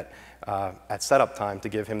allocate that at setup time to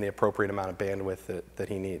give him the appropriate amount of bandwidth that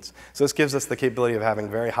he needs. So this gives us the capability of having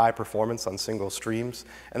very high performance on single streams,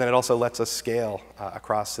 and then it also lets us scale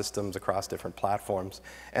across systems, across different platforms.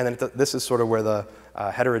 And then this is sort of where the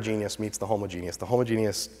heterogeneous meets the homogeneous. The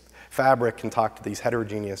homogeneous fabric can talk to these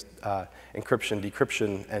heterogeneous encryption,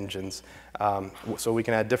 decryption engines. So we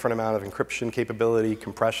can add different amount of encryption capability,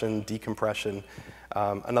 compression, decompression.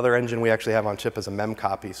 Another engine we actually have on chip is a mem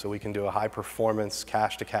copy, so we can do a high performance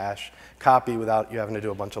cache-to-cache copy without you having to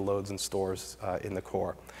do a bunch of loads and stores in the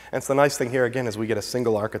core. And so the nice thing here again is we get a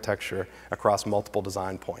single architecture across multiple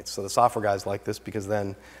design points. So the software guys like this because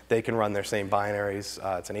then they can run their same binaries.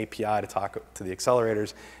 It's an API to talk to the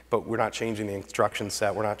accelerators, but we're not changing the instruction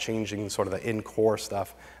set. We're not changing sort of the in-core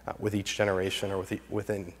stuff with each generation or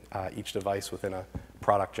within each device within a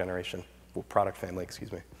product generation, product family,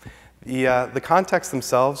 excuse me. The contexts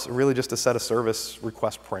themselves are really just a set of service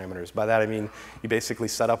request parameters. By that I mean you basically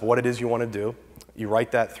set up what it is you want to do. You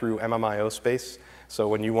write that through MMIO space. So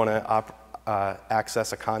when you want to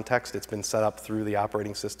access a context, it's been set up through the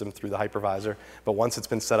operating system, through the hypervisor. But once it's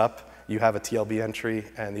been set up, you have a TLB entry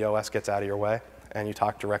and the OS gets out of your way. And you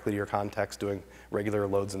talk directly to your context doing regular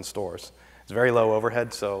loads and stores. It's very low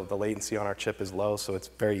overhead, so the latency on our chip is low, so it's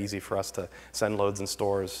very easy for us to send loads and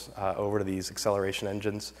stores over to these acceleration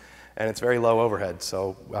engines. And it's very low overhead,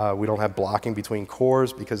 so we don't have blocking between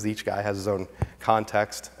cores because each guy has his own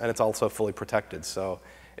context, and it's also fully protected. So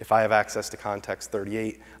if I have access to context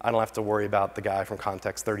 38, I don't have to worry about the guy from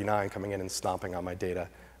context 39 coming in and stomping on my data.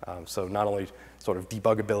 So not only sort of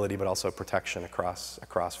debuggability, but also protection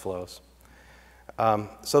across flows.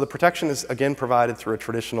 So the protection is, again, provided through a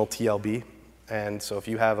traditional TLB. And so if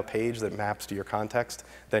you have a page that maps to your context,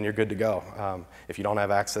 then you're good to go. If you don't have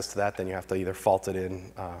access to that, then you have to either fault it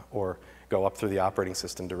in or go up through the operating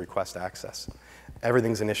system to request access.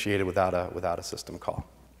 Everything's initiated without a system call.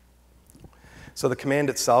 So the command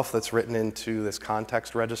itself that's written into this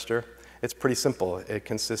context register, it's pretty simple. It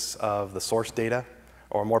consists of the source data,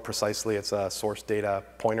 or more precisely, it's a source data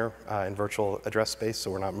pointer in virtual address space,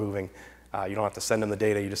 so we're not moving You don't have to send them the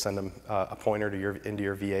data, you just send them a pointer to into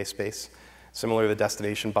your VA space. Similarly, the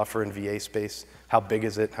destination buffer in VA space, how big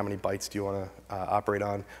is it? How many bytes do you want to operate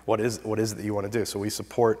on? What is it that you want to do? So we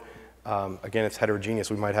support, again, it's heterogeneous.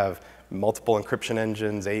 We might have multiple encryption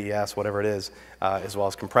engines, AES, whatever it is, as well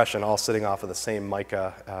as compression, all sitting off of the same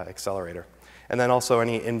Mica accelerator. And then also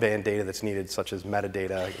any in-band data that's needed, such as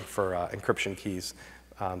metadata for encryption keys,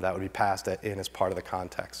 that would be passed in as part of the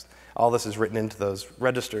context. All this is written into those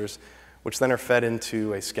registers, which then are fed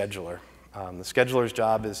into a scheduler. The scheduler's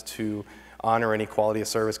job is to honor any quality of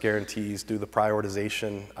service guarantees, do the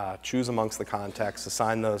prioritization, choose amongst the contexts,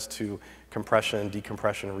 assign those to compression,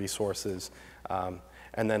 decompression resources,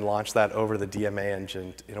 and then launch that over the DMA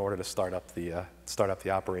engine in order to start up the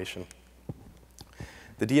operation.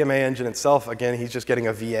 The DMA engine itself, again, he's just getting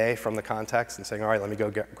a VA from the context and saying, all right, let me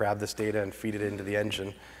go grab this data and feed it into the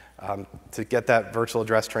engine. To get that virtual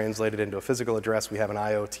address translated into a physical address, we have an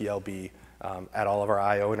IO TLB at all of our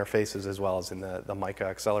IO interfaces as well as in the Mica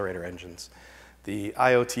accelerator engines. The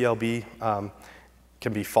IO TLB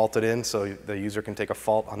can be faulted in, so the user can take a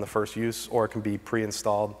fault on the first use, or it can be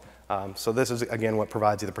pre-installed. So this is, again, what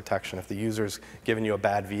provides you the protection. If the user's giving you a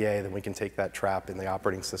bad VA, then we can take that trap in the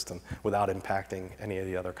operating system without impacting any of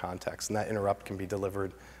the other contexts. And that interrupt can be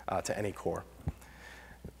delivered to any core.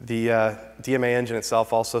 The DMA engine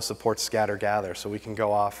itself also supports scatter-gather, so we can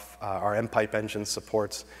go off, our MPipe engine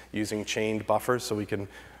supports using chained buffers, so we can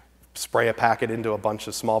spray a packet into a bunch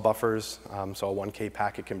of small buffers, so a 1K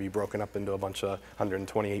packet can be broken up into a bunch of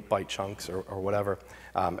 128-byte chunks or whatever.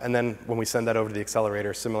 And then when we send that over to the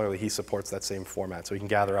accelerator, similarly, he supports that same format, so we can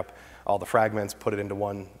gather up all the fragments, put it into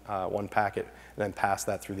one packet, and then pass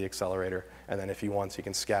that through the accelerator, and then if he wants, he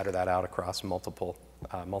can scatter that out across multiple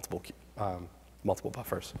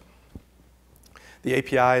buffers. The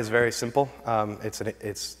API is very simple.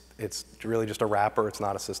 It's really just a wrapper. It's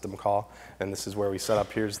not a system call. And this is where we set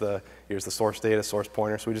up, here's the source data, source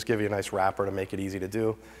pointer. So we just give you a nice wrapper to make it easy to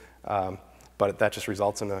do. But that just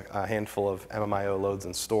results in a handful of MMIO loads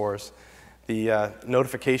and stores. The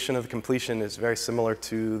notification of the completion is very similar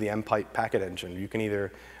to the MPipe packet engine. You can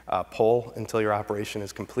either poll until your operation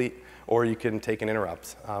is complete, or you can take an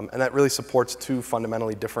interrupt. And that really supports two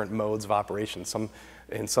fundamentally different modes of operation.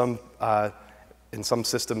 In some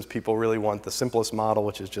systems, people really want the simplest model,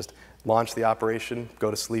 which is just launch the operation,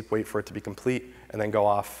 go to sleep, wait for it to be complete, and then go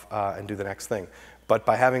off and do the next thing. But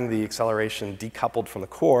by having the acceleration decoupled from the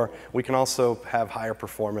core, we can also have higher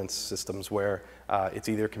performance systems where it's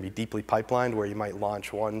either can be deeply pipelined, where you might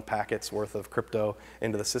launch one packet's worth of crypto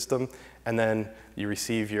into the system, and then you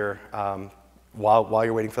receive your, while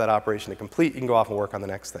you're waiting for that operation to complete, you can go off and work on the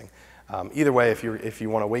next thing. Either way, if you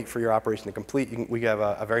want to wait for your operation to complete, we have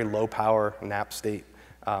a very low power nap state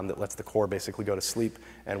that lets the core basically go to sleep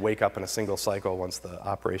and wake up in a single cycle once the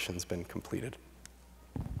operation's been completed.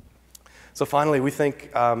 So finally, we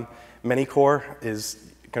think ManyCore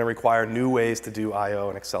is going to require new ways to do I/O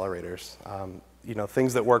and accelerators.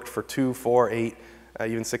 Things that worked for 2, 4, 8,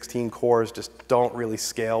 even 16 cores just don't really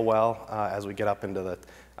scale well as we get up into the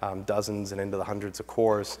dozens and into the hundreds of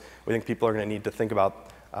cores. We think people are going to need to think about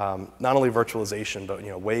not only virtualization, but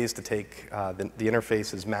ways to take the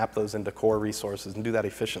interfaces, map those into core resources, and do that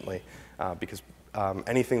efficiently, because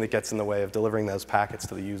anything that gets in the way of delivering those packets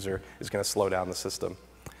to the user is going to slow down the system.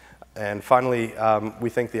 And finally, we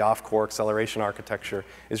think the off-core acceleration architecture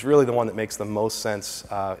is really the one that makes the most sense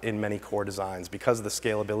in many core designs because of the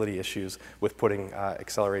scalability issues with putting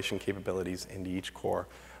acceleration capabilities into each core.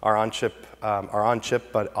 Our on-chip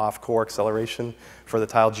but off-core acceleration for the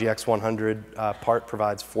Tile GX100 part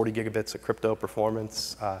provides 40 gigabits of crypto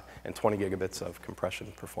performance and 20 gigabits of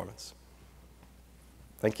compression performance.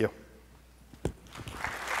 Thank you.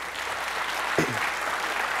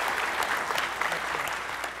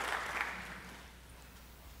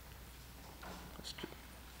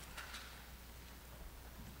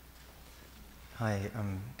 Hi,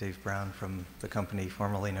 I'm Dave Brown from the company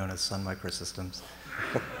formerly known as Sun Microsystems.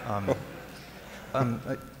 I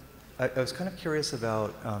was kind of curious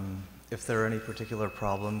about if there are any particular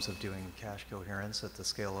problems of doing cache coherence at the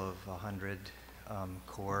scale of 100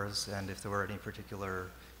 cores, and if there were any particular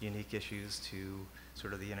unique issues to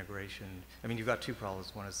sort of the integration. I mean, you've got two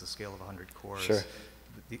problems. One is the scale of 100 cores. Sure.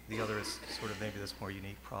 The other is sort of maybe this more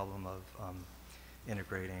unique problem of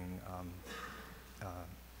integrating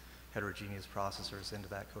heterogeneous processors into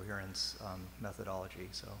that coherence methodology.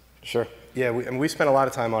 So. Sure. Yeah, we spent a lot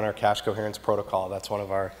of time on our cache coherence protocol. That's one of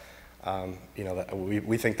our,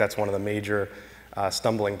 we think that's one of the major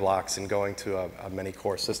stumbling blocks in going to a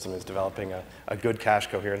many-core system is developing a good cache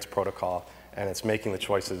coherence protocol. and it's making the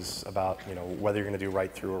choices about whether you're going to do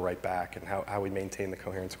write through or write back, and how we maintain the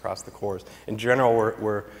coherence across the cores. In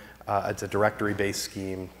general, it's a directory-based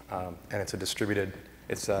scheme, and it's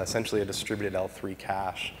essentially a distributed L3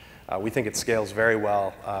 cache. We think it scales very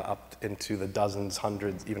well up into the dozens,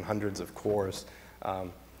 hundreds, even hundreds of cores.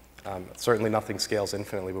 Certainly nothing scales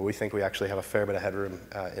infinitely, but we think we actually have a fair bit of headroom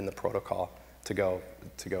in the protocol to go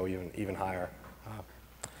even higher.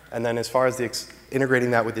 And then as far as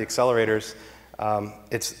integrating that with the accelerators,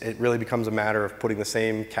 it really becomes a matter of putting the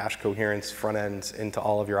same cache coherence front ends into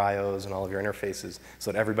all of your IOs and all of your interfaces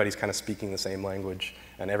so that everybody's kind of speaking the same language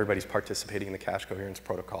and everybody's participating in the cache coherence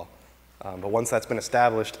protocol. But once that's been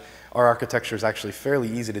established, our architecture is actually fairly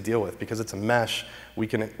easy to deal with. Because it's a mesh, we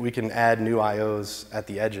can add new IOs at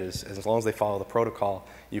the edges. As long as they follow the protocol,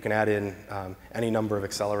 you can add in any number of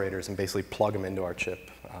accelerators and basically plug them into our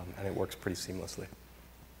chip, and it works pretty seamlessly.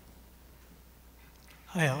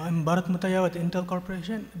 Hi, I'm Bharat Mutaya with Intel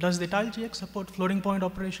Corporation. Does the Tile GX support floating point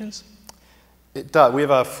operations? It does. We have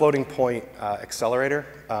a floating point accelerator.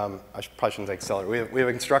 I probably shouldn't say accelerator. We have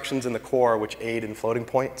instructions in the core which aid in floating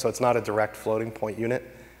point, so it's not a direct floating point unit.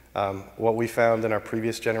 What we found in our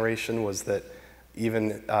previous generation was that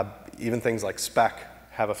even things like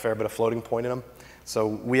spec have a fair bit of floating point in them. So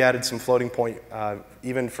we added some floating point,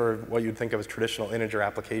 even for what you'd think of as traditional integer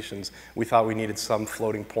applications. We thought we needed some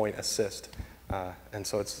floating point assist. And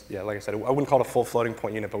so it's, yeah, like I said, I wouldn't call it a full floating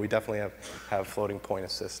point unit, but we definitely have floating point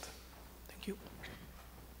assist. Thank you.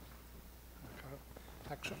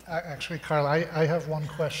 Actually, Carl, I have one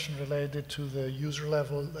question related to the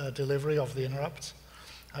user-level delivery of the interrupts.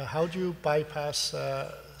 How do you bypass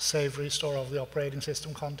save restore of the operating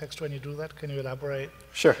system context when you do that? Can you elaborate?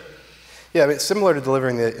 Sure. Yeah, I mean, it's similar to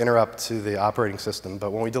delivering the interrupt to the operating system,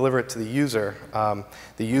 but when we deliver it to the user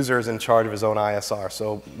is in charge of his own ISR.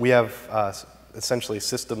 So we have essentially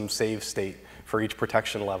system save state for each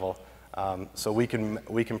protection level. So we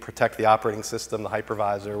can protect the operating system, the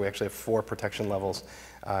hypervisor. We actually have 4 protection levels,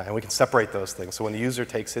 and we can separate those things. So when the user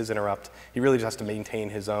takes his interrupt, he really just has to maintain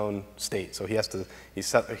his own state. So he has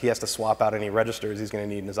to swap out any registers he's going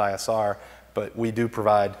to need in his ISR. But we do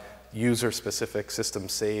provide user-specific system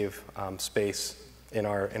save space in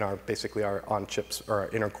our basically our on-chips or our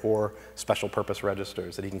inter-core special purpose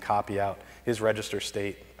registers that he can copy out his register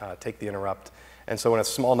state, take the interrupt. And so in a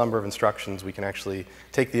small number of instructions, we can actually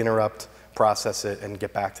take the interrupt, process it, and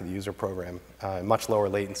get back to the user program. Much lower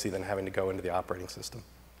latency than having to go into the operating system.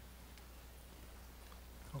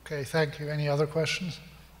 Okay, thank you. Any other questions?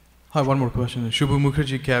 Hi, one more question. Shubhu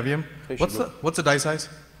Mukherjee, Cavium. Hey, what's the die size?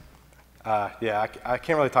 Yeah, I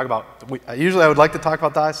can't really talk about. Usually, I would like to talk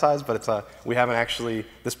about die size, but we haven't actually.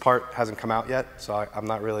 This part hasn't come out yet, so I'm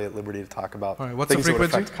not really at liberty to talk about things that would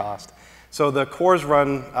affect cost. So the cores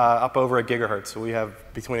run up over 1 gigahertz. So we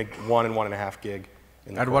have between 1 and 1.5 gig.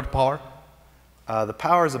 At what power? The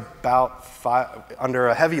power is about under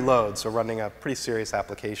a heavy load, so running a pretty serious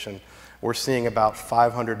application. We're seeing about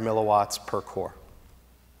 500 milliwatts per core.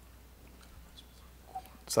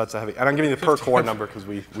 So that's a heavy, and I'm giving you the per core number because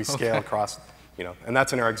we scale across, and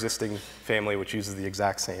that's in our existing family, which uses the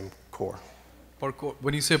exact same core. Per core.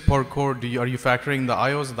 When you say per core, are you factoring the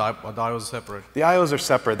IOs, or the IOs separate? The IOs are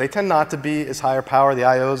separate. They tend not to be as higher power. The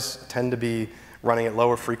IOs tend to be running at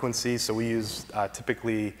lower frequencies, so we use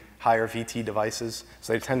typically higher VT devices.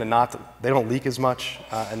 So they tend to they don't leak as much,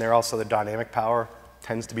 and the dynamic power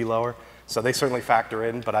tends to be lower. So they certainly factor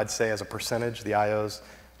in, but I'd say as a percentage, the IOs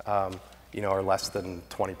are less than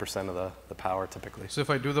 20% of the power typically. So if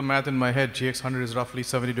I do the math in my head, GX100 is roughly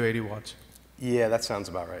 70 to 80 watts. Yeah, that sounds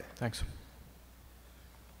about right. Thanks.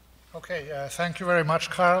 Okay, thank you very much,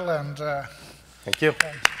 Carl, and thank you.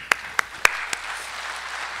 Thanks.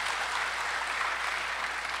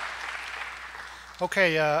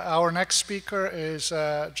 Okay, our next speaker is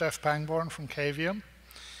Jeff Pangborn from Cavium.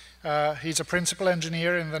 He's a principal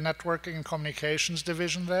engineer in the networking and communications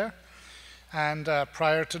division there. And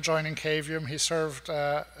prior to joining Cavium, he served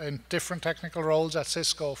in different technical roles at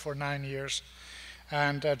Cisco for 9 years.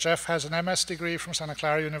 And Jeff has an MS degree from Santa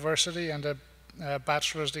Clara University and a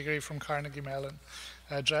bachelor's degree from Carnegie Mellon.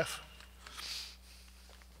 Jeff?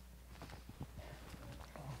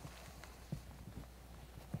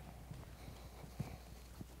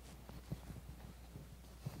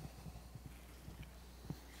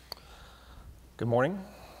 Good morning.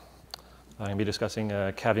 I'm going to be discussing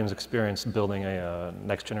Cavium's experience building a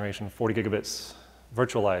next generation 40 gigabits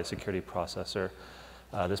virtualized security processor.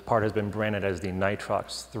 This part has been branded as the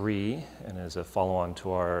Nitrox 3 and is a follow-on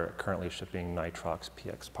to our currently shipping Nitrox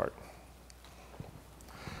PX part.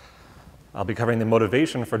 I'll be covering the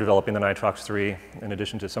motivation for developing the Nitrox 3, in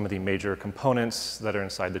addition to some of the major components that are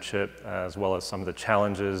inside the chip, as well as some of the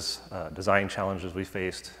challenges, design challenges we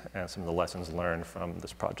faced, and some of the lessons learned from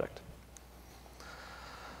this project.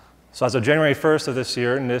 So as of January 1st of this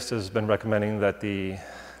year, NIST has been recommending that the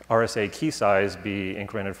RSA key size be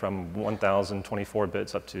incremented from 1,024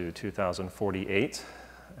 bits up to 2,048.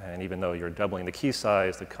 And even though you're doubling the key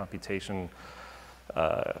size, the computation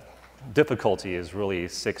difficulty is really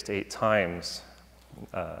 6 to 8 times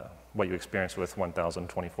what you experience with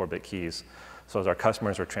 1,024-bit keys. So as our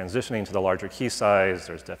customers are transitioning to the larger key size,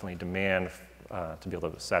 there's definitely demand to be able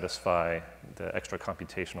to satisfy the extra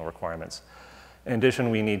computational requirements. In addition,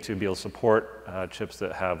 we need to be able to support chips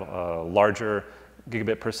that have a larger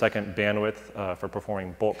gigabit per second bandwidth for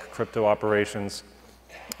performing bulk crypto operations.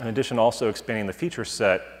 In addition, also expanding the feature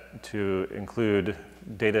set to include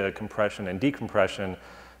data compression and decompression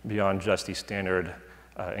beyond just the standard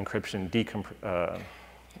encryption,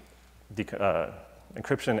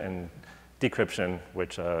 encryption and decryption,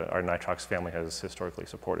 which our Nitrox family has historically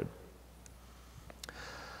supported.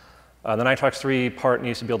 The Nitrox 3 part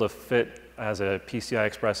needs to be able to fit as a PCI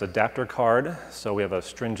Express adapter card, so we have a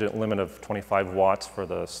stringent limit of 25 watts for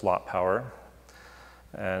the slot power.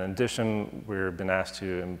 And in addition, we've been asked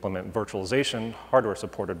to implement virtualization,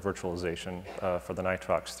 hardware-supported virtualization for the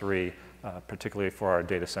Nitrox 3, particularly for our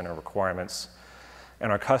data center requirements.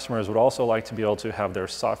 And our customers would also like to be able to have their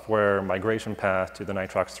software migration path to the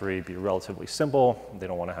Nitrox 3 be relatively simple. They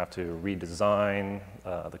don't want to have to redesign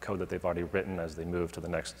the code that they've already written as they move to the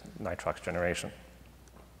next Nitrox generation.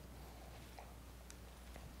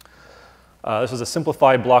 This is a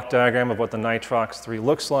simplified block diagram of what the Nitrox 3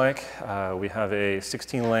 looks like. We have a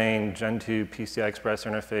 16-lane Gen 2 PCI Express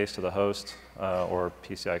interface to the host or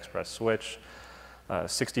PCI Express switch,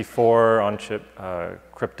 64 on-chip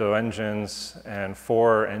crypto engines, and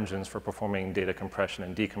 4 engines for performing data compression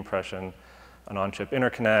and decompression, an on-chip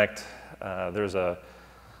interconnect. There's a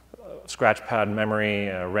scratch pad memory,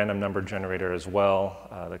 a random number generator as well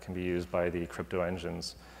that can be used by the crypto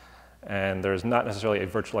engines. And there's not necessarily a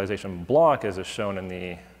virtualization block as is shown in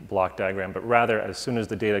the block diagram, but rather as soon as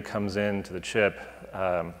the data comes into the chip,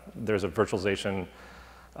 there's a virtualization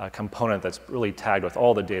component that's really tagged with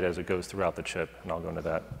all the data as it goes throughout the chip, and I'll go into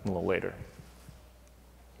that a little later.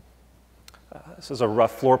 This is a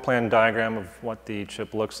rough floor plan diagram of what the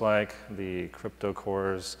chip looks like. The crypto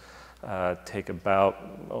cores take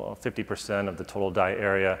about 50% of the total die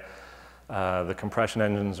area. The compression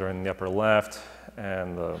engines are in the upper left,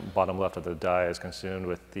 and the bottom left of the die is consumed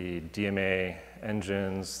with the DMA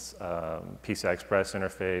engines, PCI Express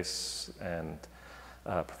interface, and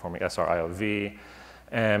performing SR-IOV.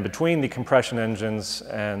 And between the compression engines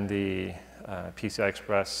and the PCI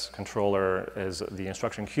Express controller is the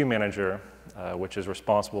instruction queue manager, which is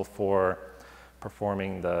responsible for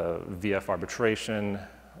performing the VF arbitration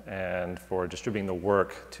and for distributing the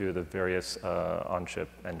work to the various on-chip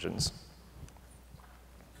engines.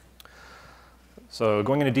 So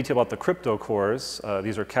going into detail about the crypto cores,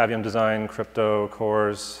 these are Cavium design crypto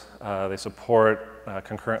cores. They support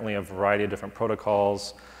concurrently a variety of different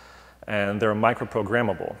protocols, and they're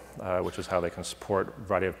microprogrammable, which is how they can support a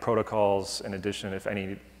variety of protocols. In addition, if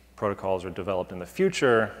any protocols are developed in the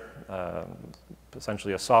future,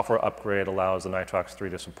 essentially a software upgrade allows the Nitrox 3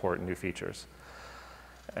 to support new features.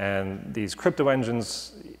 And these crypto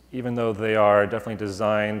engines, even though they are definitely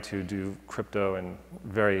designed to do crypto in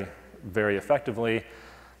very effectively,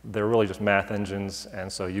 they're really just math engines,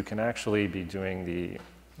 and so you can actually be doing the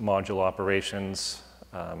module operations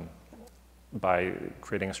by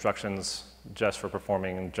creating instructions just for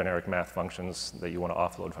performing generic math functions that you want to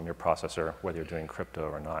offload from your processor, whether you're doing crypto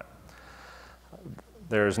or not.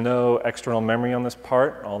 There's no external memory on this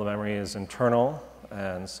part. All the memory is internal,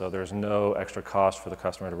 and so there's no extra cost for the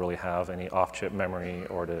customer to really have any off-chip memory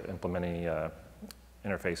or to implement any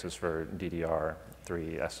interfaces for DDR3,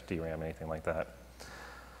 SDRAM, anything like that.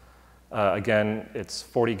 Again, it's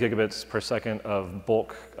 40 gigabits per second of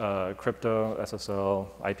bulk crypto, SSL,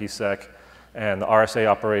 IPsec, and the RSA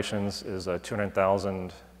operations is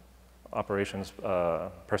 200,000 operations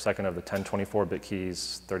per second of the 1024-bit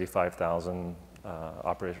keys, 35,000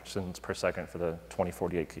 operations per second for the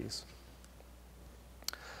 2048 keys.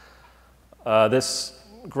 This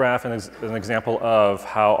graph is an example of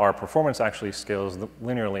how our performance actually scales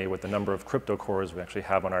linearly with the number of crypto cores we actually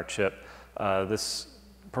have on our chip. This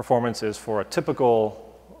performance is for a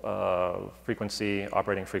typical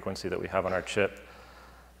operating frequency that we have on our chip.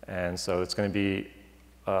 And so it's going to be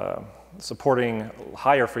supporting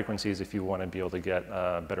higher frequencies if you want to be able to get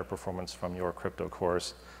better performance from your crypto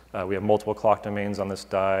cores. We have multiple clock domains on this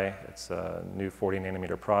die. It's a new 40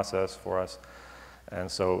 nanometer process for us. And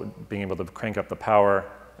so being able to crank up the power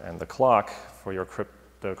and the clock for your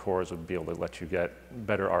crypto cores would be able to let you get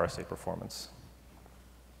better RSA performance.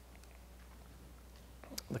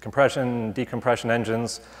 The compression, decompression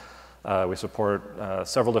engines, we support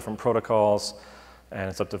several different protocols, and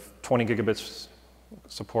it's up to 20 gigabits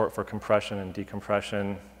support for compression and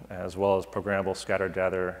decompression, as well as programmable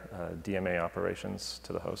scatter-gather DMA operations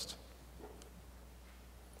to the host.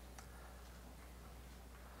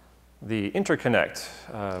 The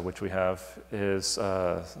interconnect, which we have, is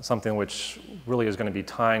something which really is going to be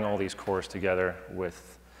tying all these cores together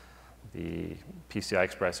with the PCI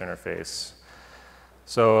Express interface.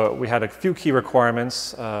 So we had a few key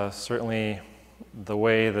requirements. Certainly, the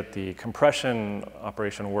way that the compression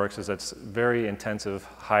operation works is it's very intensive,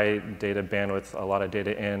 high data bandwidth, a lot of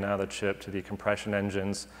data in and out of the chip to the compression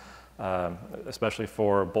engines, especially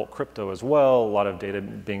for bulk crypto as well, a lot of data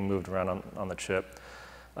being moved around on the chip.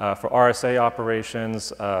 For RSA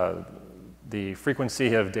operations, the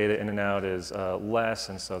frequency of data in and out is less,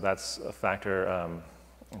 and so that's a factor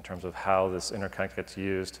in terms of how this interconnect gets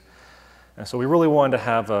used. And so we really wanted to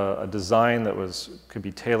have a design that could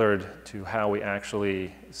be tailored to how we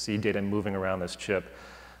actually see data moving around this chip.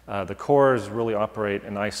 The cores really operate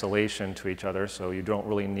in isolation to each other, so you don't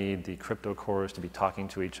really need the crypto cores to be talking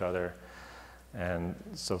to each other. And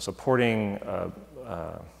so supporting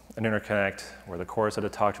an interconnect where the cores had to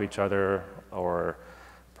talk to each other, or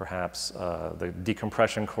perhaps the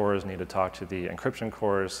decompression cores need to talk to the encryption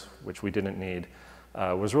cores, which we didn't need,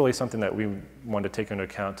 was really something that we wanted to take into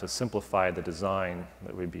account to simplify the design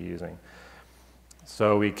that we'd be using.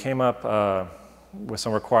 So we came up with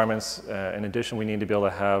some requirements. In addition, we need to be able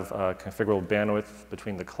to have configurable bandwidth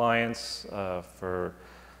between the clients for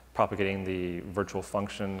propagating the virtual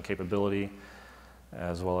function capability,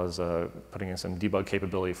 as well as putting in some debug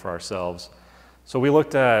capability for ourselves. So we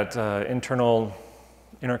looked at internal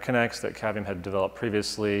interconnects that Cavium had developed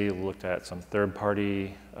previously, looked at some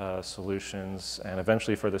third-party solutions, and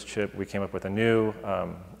eventually for this chip, we came up with a new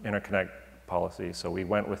interconnect policy. So we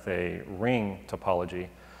went with a ring topology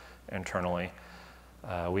internally.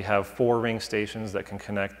 We have 4 ring stations that can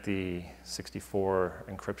connect the 64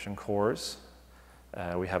 encryption cores.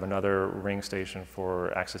 We have another ring station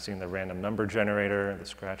for accessing the random number generator, the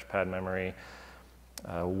scratch pad memory.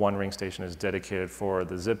 1 ring station is dedicated for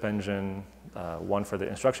the zip engine, 1 for the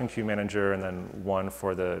instruction queue manager, and then 1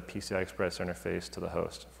 for the PCI Express interface to the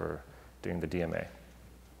host for doing the DMA.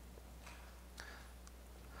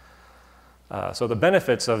 So the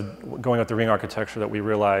benefits of going with the ring architecture that we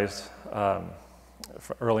realized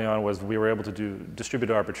early on was we were able to do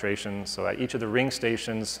distributed arbitration. So at each of the ring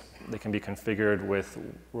stations, they can be configured with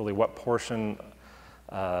really what portion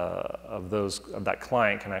of that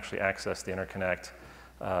client can actually access the interconnect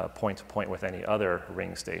point to point with any other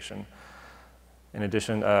ring station. In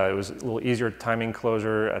addition, it was a little easier timing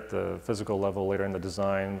closure at the physical level later in the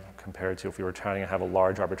design compared to if we were trying to have a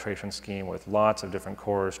large arbitration scheme with lots of different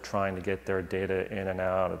cores trying to get their data in and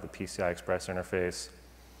out of the PCI Express interface.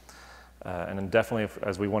 And then definitely,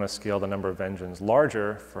 as we want to scale the number of engines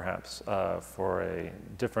larger, perhaps for a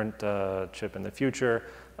different chip in the future,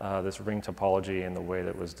 this ring topology and the way that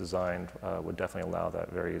it was designed would definitely allow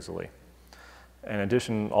that very easily. In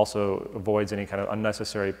addition, also avoids any kind of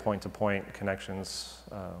unnecessary point-to-point connections.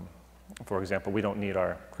 For example, we don't need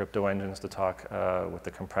our crypto engines to talk with the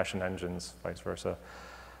compression engines, vice versa.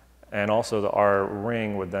 And also, our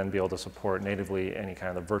ring would then be able to support natively any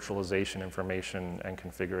kind of virtualization information and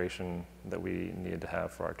configuration that we needed to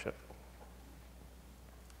have for our chip.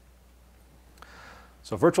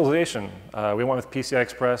 So virtualization, we went with PCI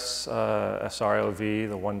Express SRIOV,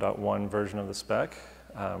 the 1.1 version of the spec.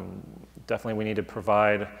 Definitely we need to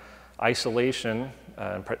provide isolation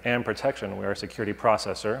and protection. We are a security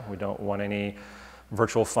processor. We don't want any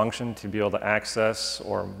virtual function to be able to access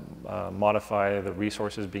or modify the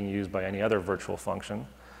resources being used by any other virtual function.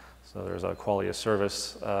 So there's a quality of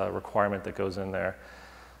service requirement that goes in there.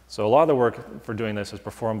 So a lot of the work for doing this is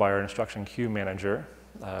performed by our instruction queue manager,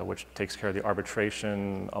 which takes care of the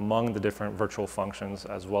arbitration among the different virtual functions,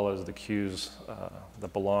 as well as the queues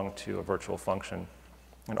that belong to a virtual function,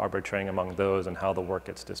 and arbitrating among those and how the work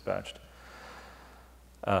gets dispatched.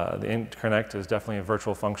 The interconnect is definitely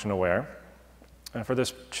virtual function aware. And for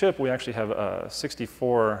this chip, we actually have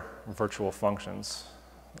 64 virtual functions,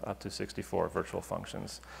 up to 64 virtual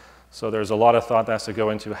functions. So there's a lot of thought that has to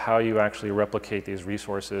go into how you actually replicate these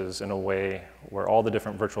resources in a way where all the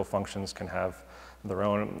different virtual functions can have their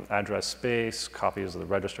own address space, copies of the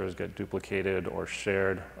registers get duplicated or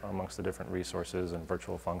shared amongst the different resources and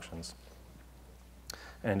virtual functions.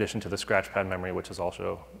 in addition to the scratchpad memory, which is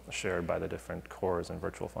also shared by the different cores and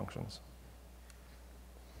virtual functions.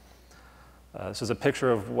 This is a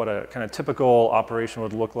picture of what a kind of typical operation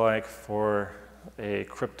would look like for a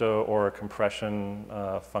crypto or a compression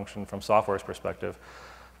function from software's perspective.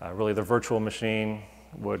 Really, the virtual machine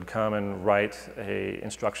would come and write an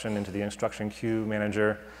instruction into the instruction queue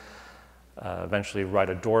manager, eventually write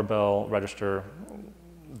a doorbell register.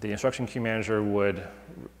 The instruction queue manager would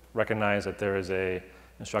recognize that there is an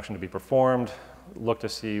instruction to be performed, look to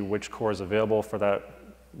see which core is available for that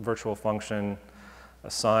virtual function,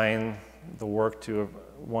 assign the work to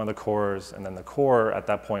one of the cores, and then the core at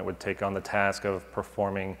that point would take on the task of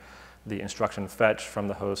performing the instruction fetch from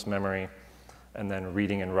the host memory, and then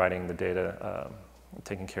reading and writing the data,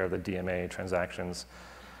 taking care of the DMA transactions.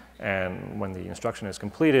 And when the instruction is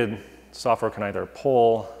completed, software can either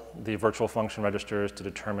pull the virtual function registers to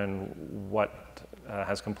determine what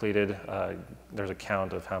has completed. There's a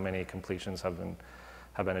count of how many completions have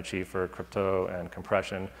been achieved for crypto and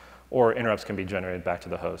compression, or interrupts can be generated back to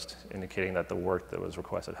the host, indicating that the work that was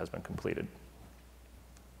requested has been completed.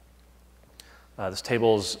 This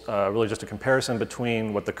table is really just a comparison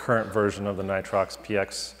between what the current version of the Nitrox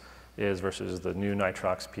PX is versus the new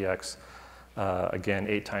Nitrox PX. Again,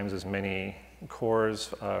 8 times as many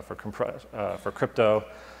cores for crypto.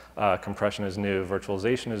 Compression is new,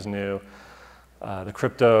 virtualization is new. The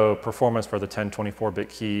crypto performance for the 1024-bit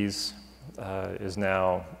keys is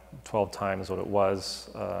now 12 times what it was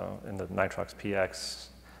in the Nitrox PX.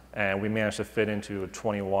 And we managed to fit into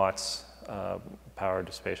 20 watts power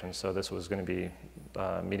dissipation. So this was going to be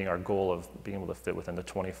meeting our goal of being able to fit within the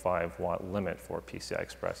 25-watt limit for PCI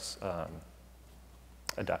Express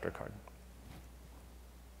adapter card.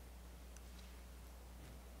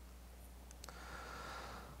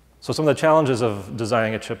 So some of the challenges of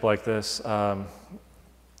designing a chip like this,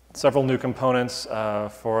 several new components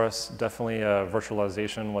for us. Definitely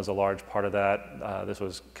virtualization was a large part of that. This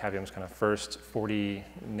was Cavium's kind of first 40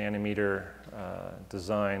 nanometer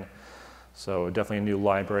design. So definitely a new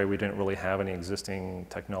library. We didn't really have any existing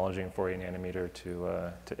technology in 40 nanometer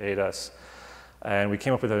to aid us. And we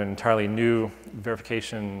came up with an entirely new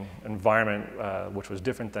verification environment, which was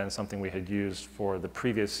different than something we had used for the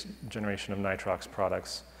previous generation of Nitrox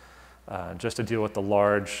products. Just to deal with the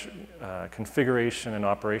large configuration and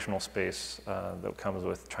operational space that comes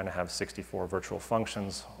with trying to have 64 virtual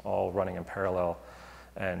functions all running in parallel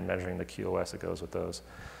and measuring the QoS that goes with those.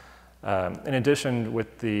 In addition,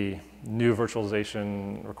 with the new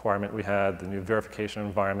virtualization requirement we had, the new verification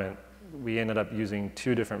environment, we ended up using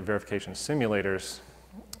 2 different verification simulators.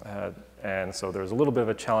 And so there was a little bit of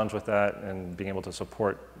a challenge with that and being able to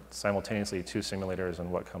support simultaneously 2 simulators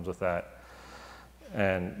and what comes with that.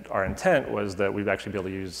 And our intent was that we'd actually be able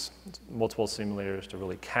to use multiple simulators to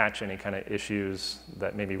really catch any kind of issues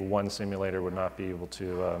that maybe one simulator would not be able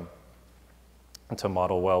to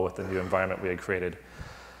model well with the new environment we had created.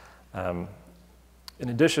 In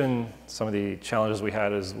addition, some of the challenges we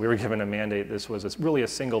had is we were given a mandate. It's really a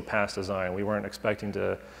single pass design. We weren't expecting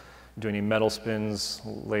to do any metal spins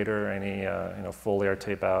later, any full layer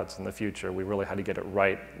tape outs in the future. We really had to get it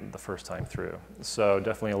right the first time through. So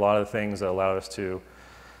definitely a lot of the things that allowed us to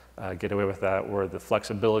get away with that were the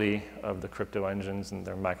flexibility of the crypto engines and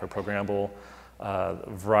their microprogrammable.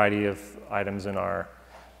 Variety of items in our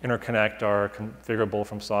interconnect are configurable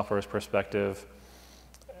from software's perspective.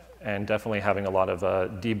 And definitely having a lot of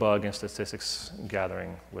debug and statistics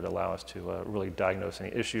gathering would allow us to really diagnose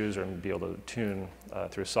any issues or be able to tune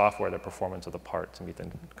through software the performance of the part to meet the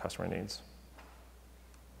customer needs.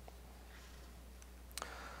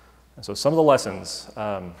 And so some of the lessons,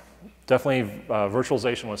 definitely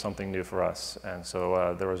virtualization was something new for us. And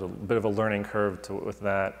so there was a bit of a learning curve with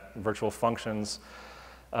that. Virtual functions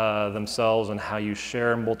themselves and how you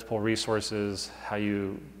share multiple resources, how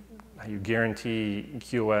you guarantee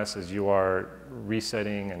QoS as you are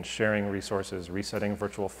resetting and sharing resources, resetting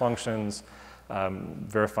virtual functions,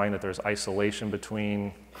 verifying that there's isolation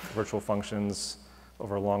between virtual functions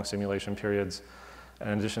over long simulation periods. And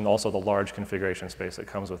in addition, also the large configuration space that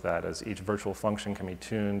comes with that, as each virtual function can be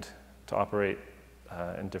tuned to operate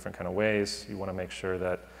in different kind of ways. You want to make sure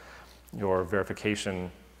that your verification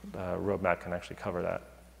roadmap can actually cover that.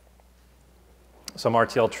 Some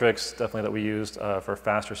RTL tricks definitely that we used for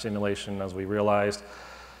faster simulation, as we realized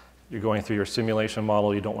you're going through your simulation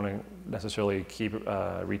model, you don't want to necessarily keep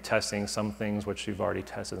retesting some things which you've already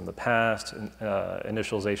tested in the past.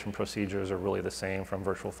 Initialization procedures are really the same from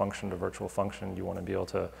virtual function to virtual function. You want to be able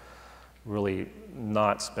to really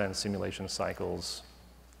not spend simulation cycles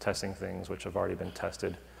testing things which have already been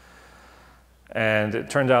tested. And it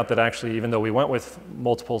turned out that actually, even though we went with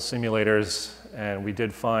multiple simulators and we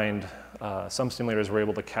did find some simulators were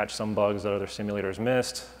able to catch some bugs that other simulators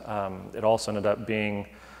missed, it also ended up being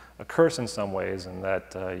a curse in some ways in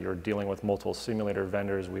that you're dealing with multiple simulator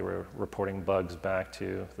vendors. We were reporting bugs back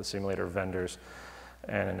to the simulator vendors.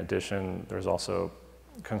 And in addition, there's also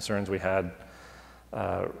concerns we had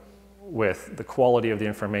with the quality of the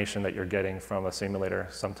information that you're getting from a simulator.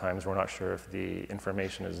 Sometimes we're not sure if the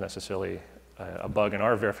information is necessarily a bug in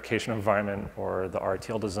our verification environment or the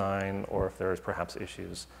RTL design, or if there's perhaps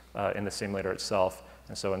issues in the simulator itself.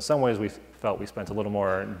 And so in some ways we felt we spent a little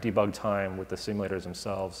more debug time with the simulators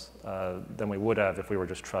themselves than we would have if we were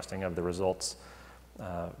just trusting of the results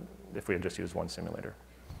if we had just used one simulator.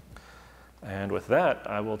 And with that,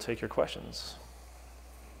 I will take your questions.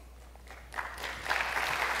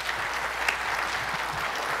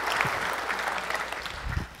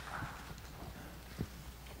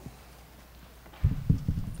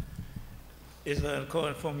 Israel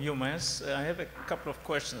Cohen from UMass. I have a couple of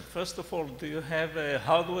questions. First of all, do you have a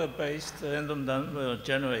hardware-based random number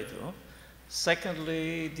generator?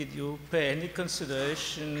 Secondly, did you pay any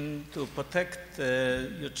consideration to protect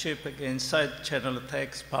your chip against side channel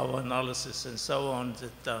attacks, power analysis, and so on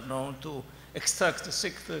that are known to extract the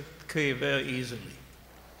secret key very easily?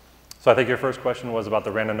 So I think your first question was about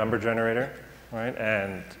the random number generator, right?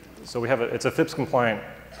 And so we have it's a FIPS-compliant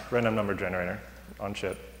random number generator on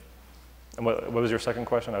chip. And what was your second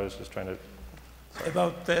question? I was just trying to... Sorry.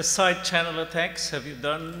 About the side channel attacks, have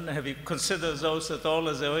you considered those at all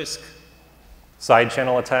as a risk? Side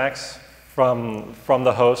channel attacks from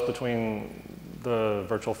the host between the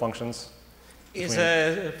virtual functions? Is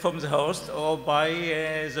from the host or by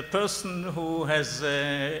the person who has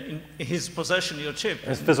in his possession your chip?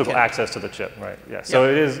 It's physical access to the chip, right? Yeah. So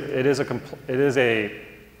it is a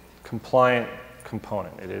compliant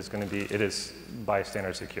component. It is by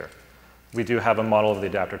standard secure. We do have a model of the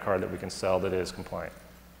adapter card that we can sell that is compliant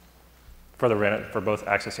for both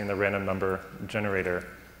accessing the random number generator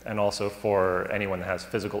and also for anyone that has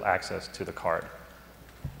physical access to the card.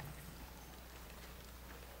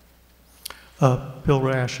 Bill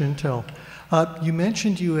Rash, Intel. You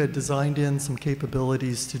mentioned you had designed in some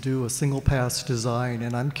capabilities to do a single pass design,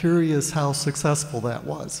 and I'm curious how successful that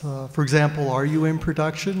was. For example, are you in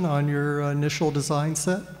production on your initial design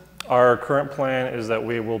set? Our current plan is that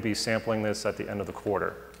we will be sampling this at the end of the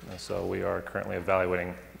quarter. And so we are currently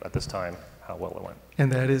evaluating at this time how well it went. And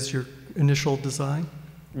that is your initial design?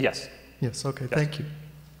 Yes. Yes, okay, yes. Thank you.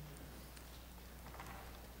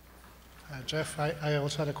 Jeff, I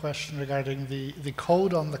also had a question regarding the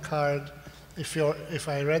code on the card. If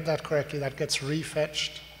I read that correctly, that gets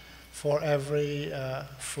refetched for every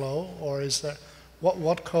flow, or is there,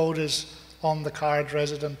 what code is on the card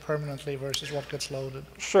resident permanently versus what gets loaded?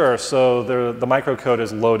 Sure, so the microcode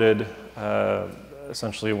is loaded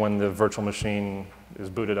essentially when the virtual machine is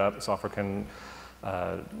booted up. The software can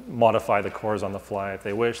modify the cores on the fly if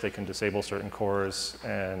they wish. They can disable certain cores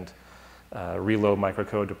and reload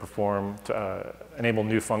microcode to perform, to enable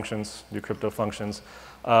new functions, new crypto functions.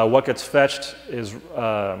 What gets fetched is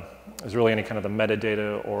really any kind of the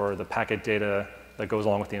metadata or the packet data that goes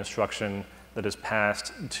along with the instruction that is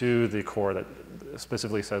passed to the core that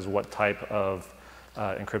specifically says what type of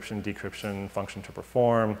encryption, decryption function to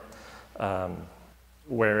perform,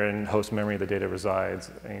 where in host memory the data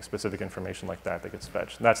resides, any specific information like that gets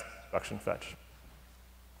fetched. And that's the instruction fetch.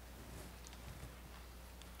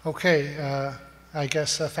 Okay, I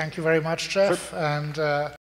guess thank you very much, Jeff. Sure. And